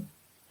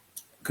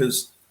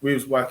 because we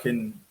was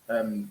working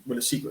with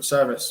a Secret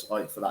Service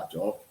like for that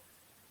job,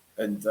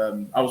 and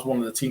I was one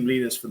of the team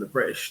leaders for the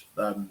British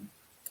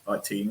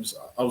like teams.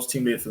 I was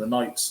team leader for the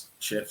night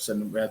shifts,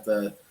 and we had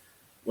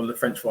one of the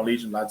French Foreign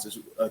Legion lads is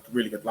a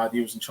really good lad.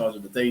 He was in charge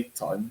of the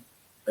daytime,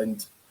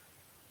 and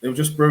it was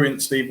just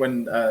brilliant, Steve.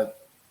 When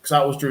because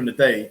that was during the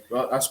day.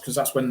 That's because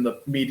that's when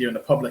the media and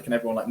the public and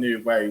everyone like knew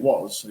where he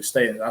was. So he was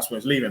staying. That's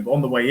when he was leaving. But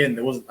on the way in,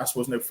 there was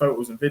no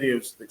photos and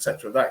videos,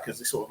 etc. of that because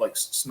they sort of like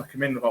snuck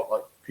him in without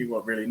like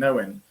people really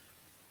knowing.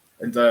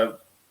 And it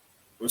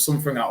was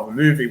something out of a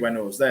movie when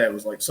I was there. It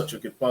was like such a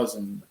good buzz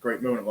and a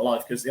great moment of my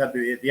life because they had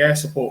the air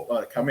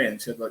support come in.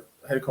 So you had like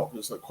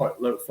helicopters like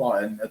quite low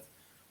flying. Had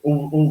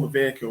all the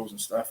vehicles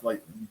and stuff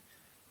like.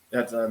 They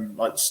had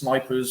like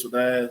snipers were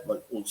there,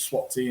 like all the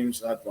SWAT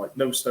teams. They had like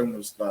no stone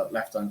was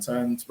left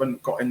unturned. When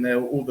it got in there,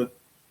 all the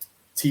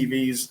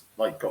TVs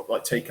like got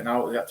like taken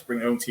out. They had to bring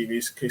their own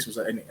TVs in case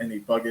there was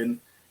any bugging,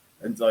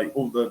 and like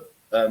all the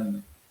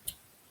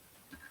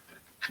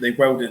they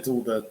welded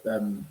all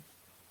the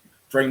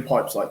drain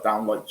pipes like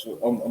down like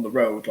on the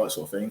road like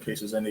sort of thing in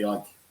case there's any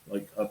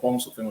like a bomb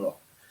sort of thing like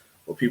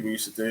what people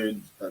used to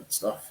do and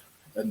stuff.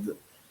 And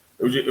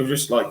it was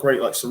just like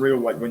great, like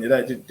surreal. Like when you're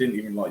there, it didn't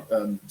even like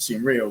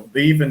seem real.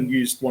 They even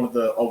used one of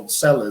the old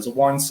cellars, a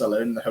wine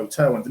cellar in the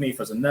hotel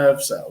underneath as a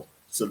nerve cell,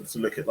 so to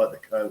look at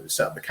like the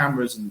set up the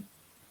cameras and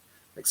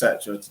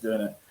etc. to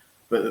doing it.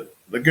 But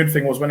the good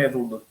thing was when you had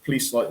all the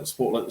police, like the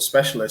support, like the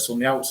specialists on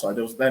the outside,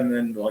 there was them,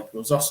 and then like there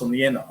was us on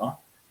the inner.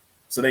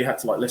 So they had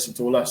to like listen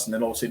to all us, and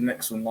then obviously the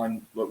next one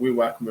line, like we were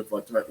working with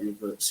like directly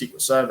with the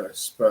Secret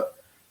Service. But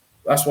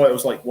that's why it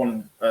was like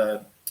one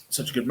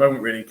such a good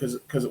moment, really, because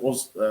it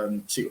was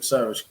Secret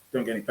Service.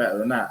 Don't get any better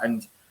than that.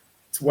 And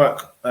to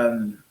work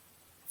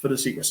for the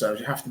Secret Service,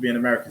 you have to be an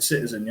American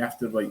citizen. You have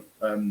to like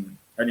and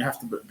you have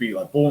to be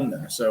like born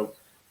there. So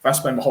if I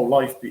spend my whole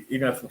life,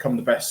 even if I become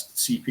the best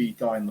CP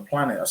guy on the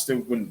planet, I still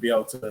wouldn't be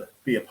able to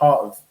be a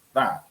part of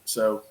that.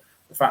 So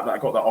the fact that I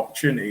got that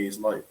opportunity is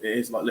like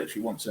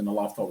literally once in a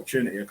lifetime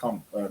opportunity. I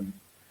can't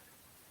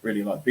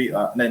really like beat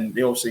that. And then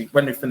they obviously,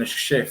 when they finish a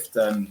shift,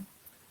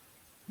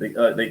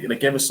 they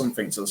give us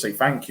something to say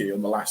thank you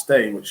on the last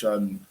day, which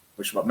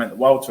like meant the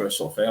world to us,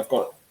 sort of thing. I've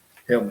got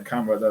here on the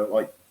camera. They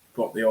like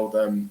got the old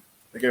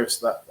they gave us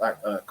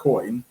that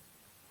coin,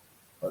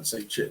 like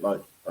say shit like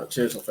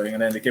cheers or thing,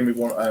 and then they give me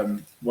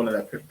one of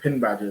their pin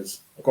badges.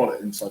 I got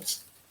it inside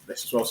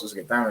this as well, so it doesn't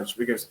get damaged.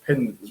 We gave us a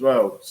pin as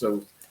well,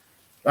 so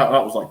that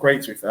was like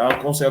great to be fair.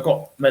 Also, I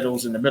got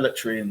medals in the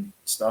military and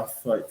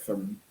stuff like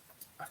from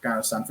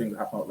Afghanistan, things that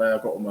happened out there.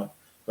 I got them,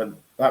 but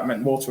that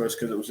meant more to us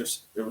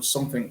because it was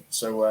something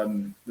so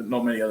that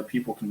not many other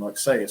people can like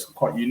say. It's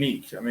quite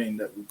unique. I mean,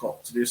 that we've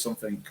got to do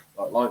something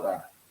like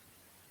that.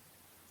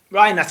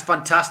 Ryan, that's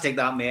fantastic,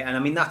 that, mate. And I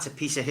mean, that's a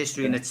piece of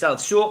history in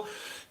itself. So,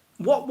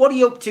 what are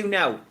you up to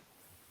now?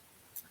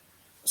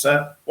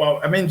 So,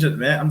 well, I'm injured,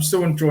 mate. I'm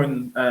still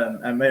enjoying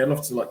MMA. I'd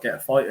love to like get a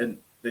fight in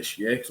this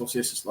year because obviously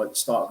this is like the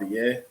start of the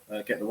year.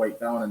 Get the weight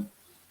down and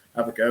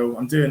have a go.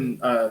 I'm doing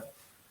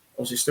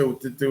obviously still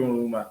doing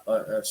all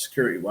my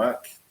security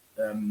work.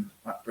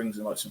 That brings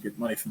in like some good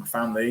money for my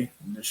family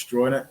and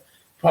destroying it.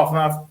 Apart from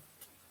that, I've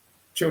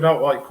chilled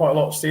out like quite a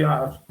lot. Steve,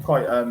 I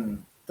quite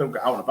don't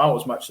get out and about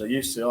as much as I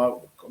used to.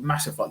 I've got a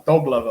massive like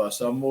dog lover,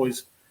 so I'm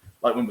always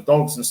like with my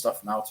dogs and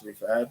stuff now. To be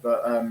fair,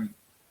 but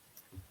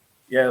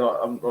yeah, like,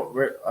 I'm not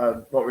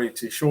really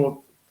too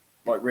sure,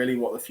 like really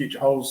what the future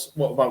holds.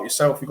 What about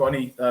yourself? You got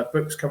any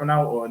books coming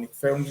out or any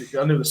films?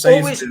 I know the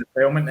Sayers in the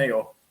film, isn't he?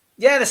 Or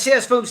yeah, the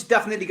Sayers film's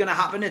definitely going to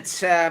happen.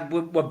 It's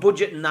we're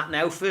budgeting that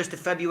now. 1st of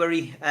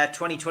February,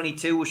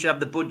 2022. We should have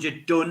the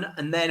budget done,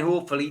 and then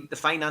hopefully the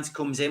finance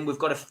comes in. We've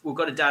got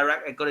a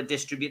director, got a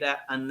distributor,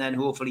 and then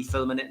hopefully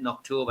filming it in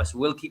October. So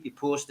we'll keep you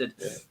posted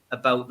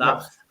about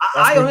that.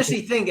 I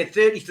honestly think at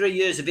 33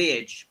 years of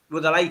age,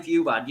 with the life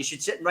you've had, you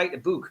should sit and write a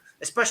book.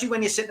 Especially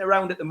when you're sitting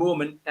around at the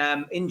moment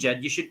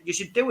injured, you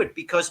should do it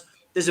because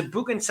there's a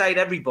book inside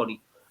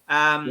everybody.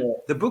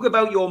 The book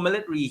about your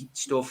military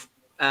stuff.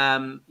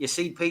 Your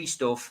CP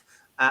stuff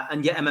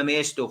and your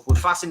MMA stuff would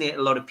fascinate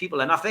a lot of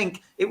people, and I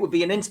think it would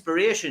be an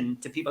inspiration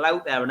to people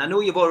out there. And I know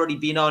you've already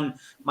been on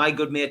my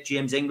good mate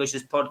James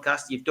English's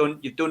podcast. You've done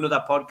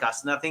other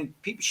podcasts, and I think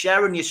people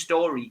sharing your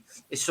story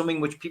is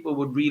something which people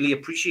would really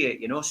appreciate.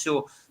 You know,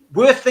 so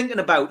worth thinking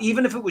about,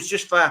 even if it was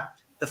just for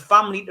the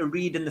family to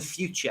read in the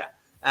future,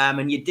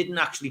 and you didn't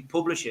actually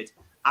publish it.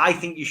 I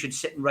think you should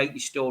sit and write your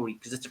story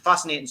because it's a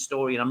fascinating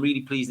story, and I'm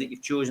really pleased that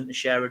you've chosen to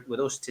share it with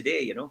us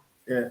today. You know.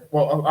 Yeah,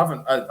 well, I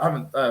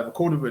haven't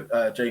recorded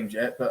with James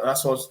yet, but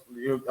that's what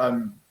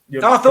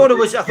I thought it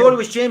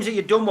was James that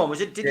you'd done one.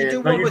 Was it? Did you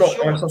do one with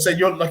Sean? Like I said,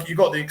 you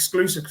got the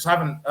exclusive because I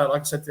haven't,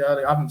 like I said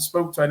earlier, I haven't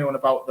spoke to anyone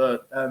about the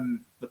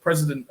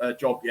president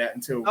job yet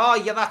until. Oh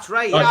yeah, that's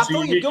right. Yeah, I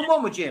thought you'd done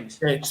one with James.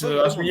 Yeah,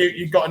 so that's when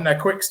you got in there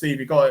quick, Steve.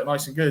 You got it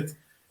nice and good. It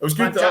was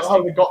good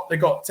how they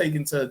got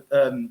taken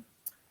to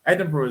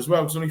Edinburgh as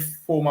well. It's only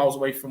 4 miles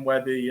away from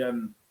where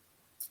the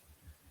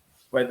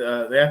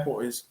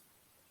airport is.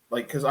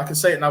 Like, because I can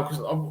say it now, because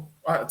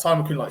at the time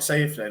I couldn't like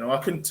say it, I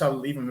couldn't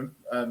tell even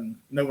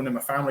no one in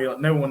my family, like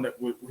no one that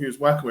who was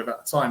working with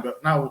at the time.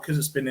 But now because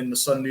it's been in the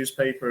Sun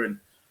newspaper and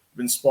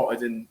been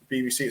spotted in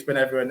BBC, it's been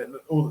everywhere, and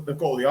they've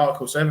got all the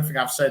articles. So everything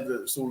I've said,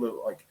 it's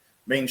all like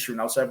mainstream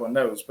now, so everyone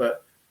knows.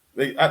 But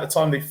at the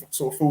time they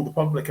sort of fooled the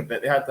public a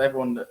bit. They had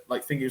everyone that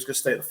like think he was going to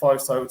stay at the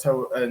 5-star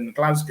hotel in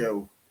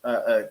Glasgow,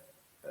 the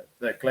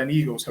Glen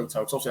Eagles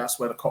hotel. So obviously that's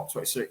where the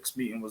COP26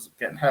 meeting was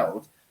getting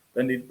held.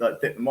 Then they like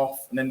dipped them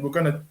off, and then he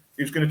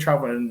was going to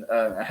travel in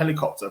a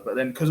helicopter, but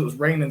then because it was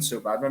raining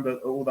so bad, remember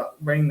all that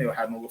rain they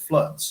had and all the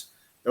floods,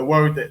 they were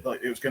worried that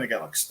like it was going to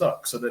get like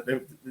stuck, so that they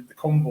did the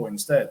convoy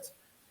instead.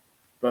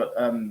 But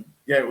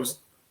yeah, it was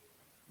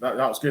that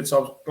was good. So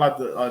I was glad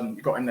that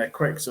you got in there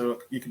quick, so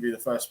you can be the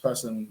first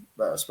person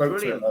that I spoke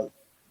to. Like,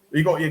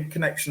 you got your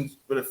connections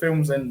with the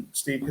films, then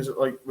Steve, because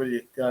like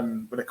with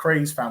the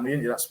Craze family,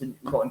 didn't you? That's when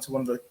you got into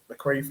one of the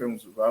Craze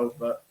films as well.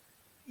 But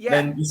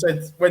then you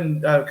said when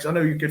because I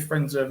know you're good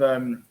friends of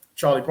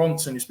Charlie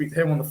Bronson, you speak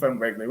to him on the phone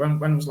regularly.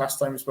 When was the last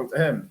time you spoke to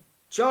him?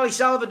 Charlie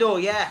Salvador,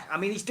 yeah. I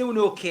mean, he's doing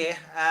okay.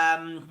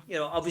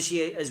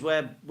 Obviously, as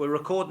we're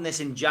recording this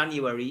in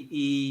January,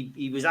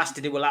 he was asked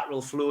to do a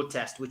lateral flow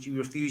test, which he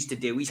refused to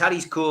do. He's had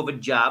his COVID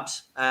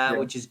jabs,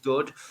 which is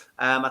good.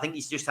 I think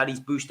he's just had his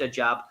booster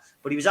jab,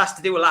 but he was asked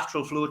to do a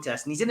lateral flow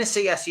test, and he's in a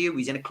CSU.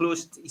 He's in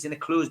a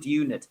closed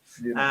unit,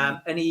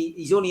 and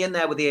he's only in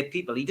there with 8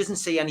 people. He doesn't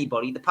see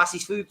anybody. They pass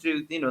his food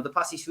through. They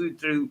pass his food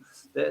through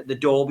the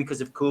door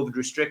because of COVID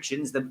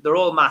restrictions. They're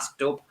all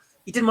masked up.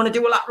 He didn't want to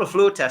do a lateral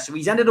flow test, so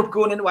he's ended up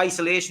going into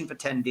isolation for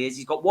 10 days.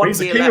 He's got 1 day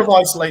left. He's the king of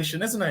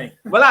isolation, isn't he?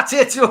 Well, that's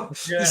it. So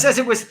he says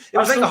it was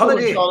like a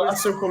holiday. I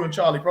still call him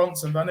Charlie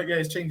Bronson, but I know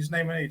he's changed his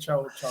name,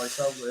 Charlie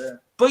Salvador, yeah.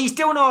 But he's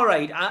doing all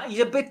right. He's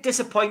a bit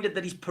disappointed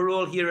that his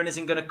parole hearing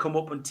isn't going to come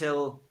up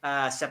until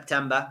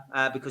September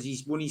because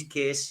he's won his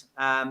case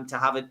to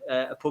have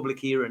a public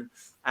hearing.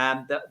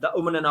 The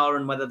and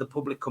ahhing whether the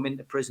public come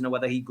into prison or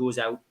whether he goes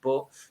out,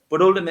 but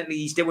ultimately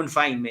he's doing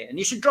fine, mate. And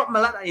you should drop him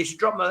a letter. You should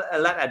drop him a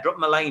letter. Drop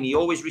him a line. He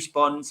always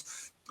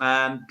responds.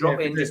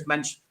 Just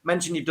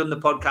mention you've done the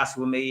podcast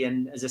with me,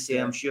 and as I say,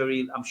 I'm sure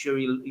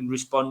he'll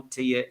respond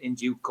to you in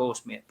due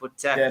course, mate.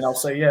 But and I'll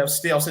say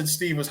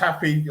Steve was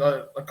happy.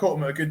 I caught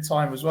him at a good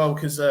time as well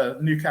because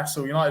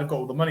Newcastle United have got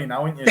all the money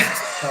now, ain't you?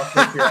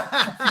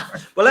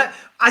 Well,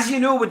 as you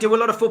know, we do a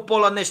lot of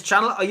football on this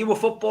channel. Are you a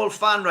football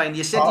fan, Ryan?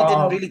 You said you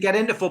didn't really get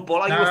into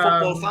football. Are you a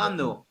football fan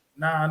though?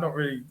 Nah, not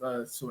really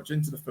so much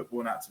into the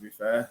football now, to be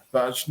fair.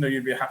 But I just knew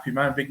you'd be a happy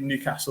man, big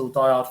Newcastle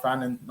diehard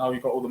fan, and now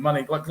you've got all the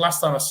money. Like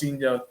last time I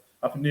seen you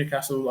up in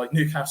Newcastle,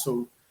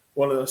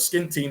 one of the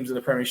skint teams in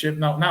the Premiership.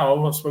 Now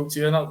I spoke to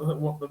you,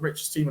 what the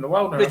richest team in the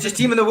world now. Richest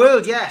team in the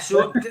world, yeah.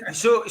 So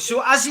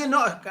as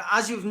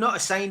you've not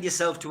assigned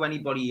yourself to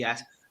anybody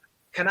yet,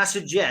 can I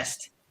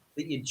suggest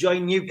that you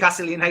join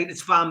Newcastle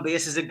United's fan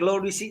base as a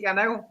glory seeker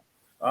now?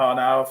 Oh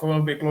no, if I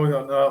want to be a glory,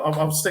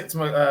 I'll stick to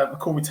my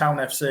Corby Town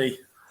FC.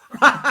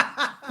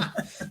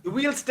 The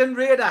Wealdstone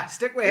Raider,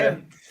 stick with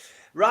him.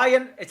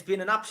 Ryan, it's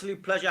been an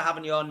absolute pleasure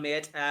having you on,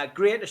 mate.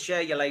 Great to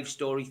share your life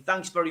story.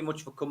 Thanks very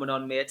much for coming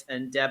on, mate.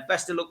 And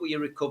best of luck with your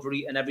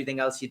recovery and everything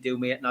else you do,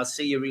 mate. And I'll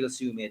see you real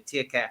soon, mate.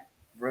 Take care.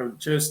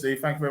 Cheers, Steve.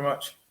 Thank you very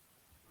much.